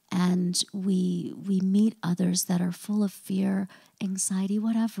and we meet others that are full of fear, anxiety,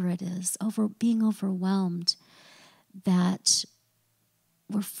 whatever it is, being overwhelmed, that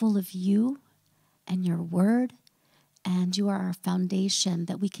we're full of you and your word, and you are our foundation,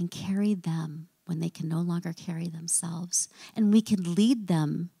 that we can carry them when they can no longer carry themselves. And we can lead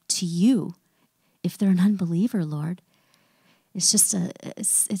them to you if they're an unbeliever, Lord. It's just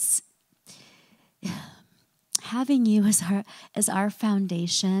it's having you as our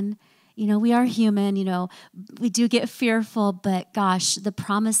foundation. We are human, we do get fearful, but gosh, the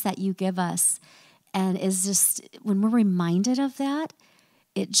promise that you give us, and is just, when we're reminded of that,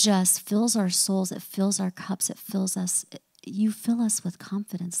 it just fills our souls, it fills our cups, it fills us. You fill us with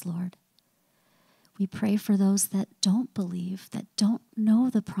confidence, Lord. We pray for those that don't believe, that don't know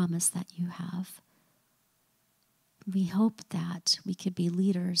the promise that you have. We hope that we could be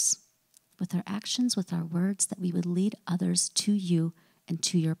leaders with our actions, with our words, that we would lead others to you and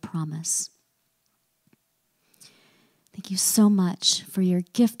to your promise. Thank you so much for your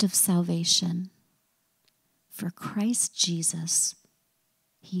gift of salvation, for Christ Jesus.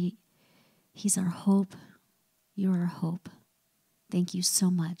 He's our hope. You're our hope. Thank you so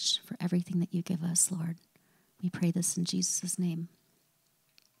much for everything that you give us, Lord. We pray this in Jesus' name.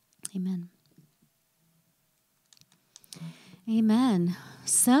 Amen. Amen.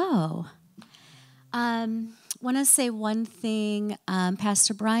 So, want to say one thing.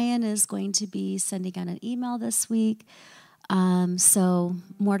 Pastor Brian is going to be sending out an email this week, so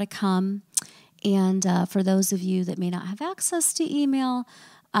more to come. And for those of you that may not have access to email,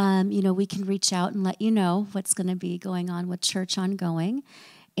 we can reach out and let you know what's going to be going on with Church Ongoing.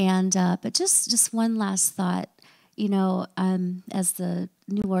 And but just one last thought, as the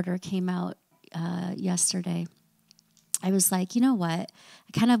new order came out yesterday, I was like, you know what?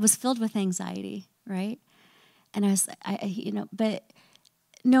 I kind of was filled with anxiety, right? And but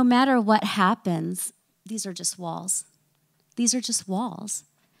no matter what happens, these are just walls. These are just walls.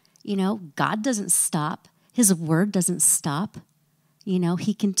 God doesn't stop. His word doesn't stop.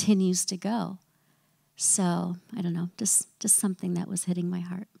 He continues to go. So, I don't know, just something that was hitting my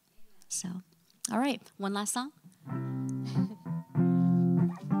heart. So, all right, one last song.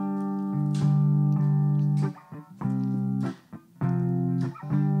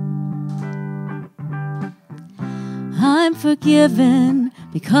 I'm forgiven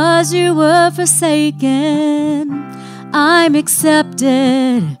because you were forsaken. I'm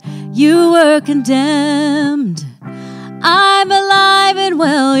accepted, you were condemned. I'm alive and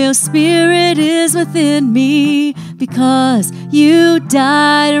well, your spirit is within me, because you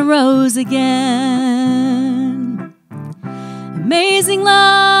died and rose again. Amazing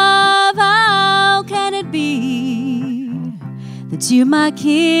love, how can it be that you, my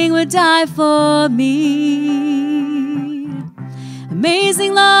King, would die for me?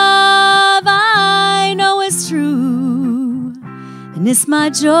 Amazing love, I know it's true, and it's my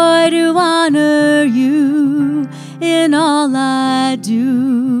joy to honor you. In all I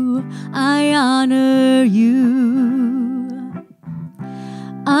do, I honor you.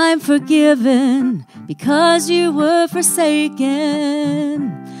 I'm forgiven because you were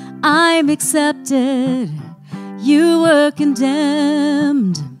forsaken. I'm accepted, you were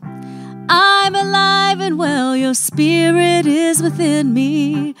condemned. I'm alive and well, your spirit is within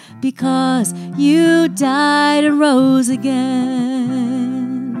me, because you died and rose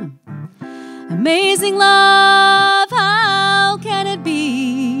again. Amazing love, how can it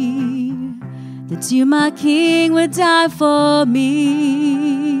be that you, my King, would die for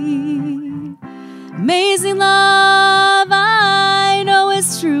me? Amazing love, I know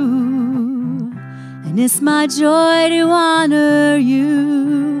it's true, and it's my joy to honor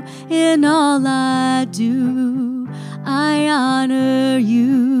you. In all I do, I honor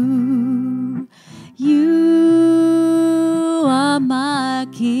you. You are my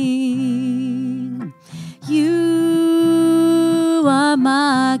King. You are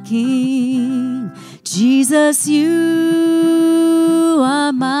my King. Jesus, you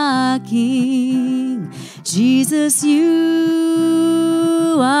are my King. Jesus,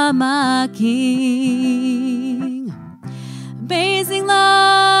 you are my King. Amazing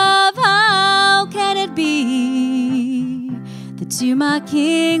love, how can it be that you, my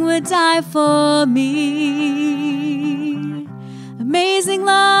King, would die for me? Amazing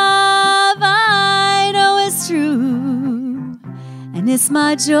love, I know it's true, and it's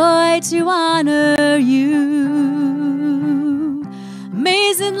my joy to honor you.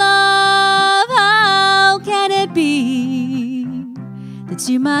 Amazing love, how can it be that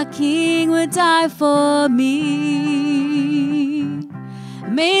you, my King, would die for me?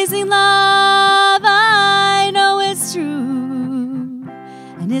 Amazing love, I know it's true,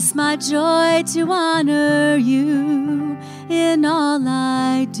 and it's my joy to honor you. In all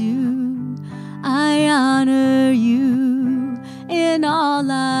I do, I honor you. In all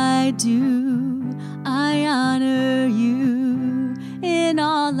I do, I honor you. In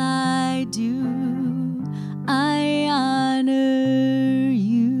all I do, I honor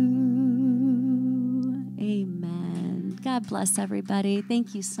you. Amen. God bless everybody.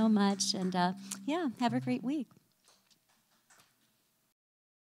 Thank you so much. And yeah, have a great week.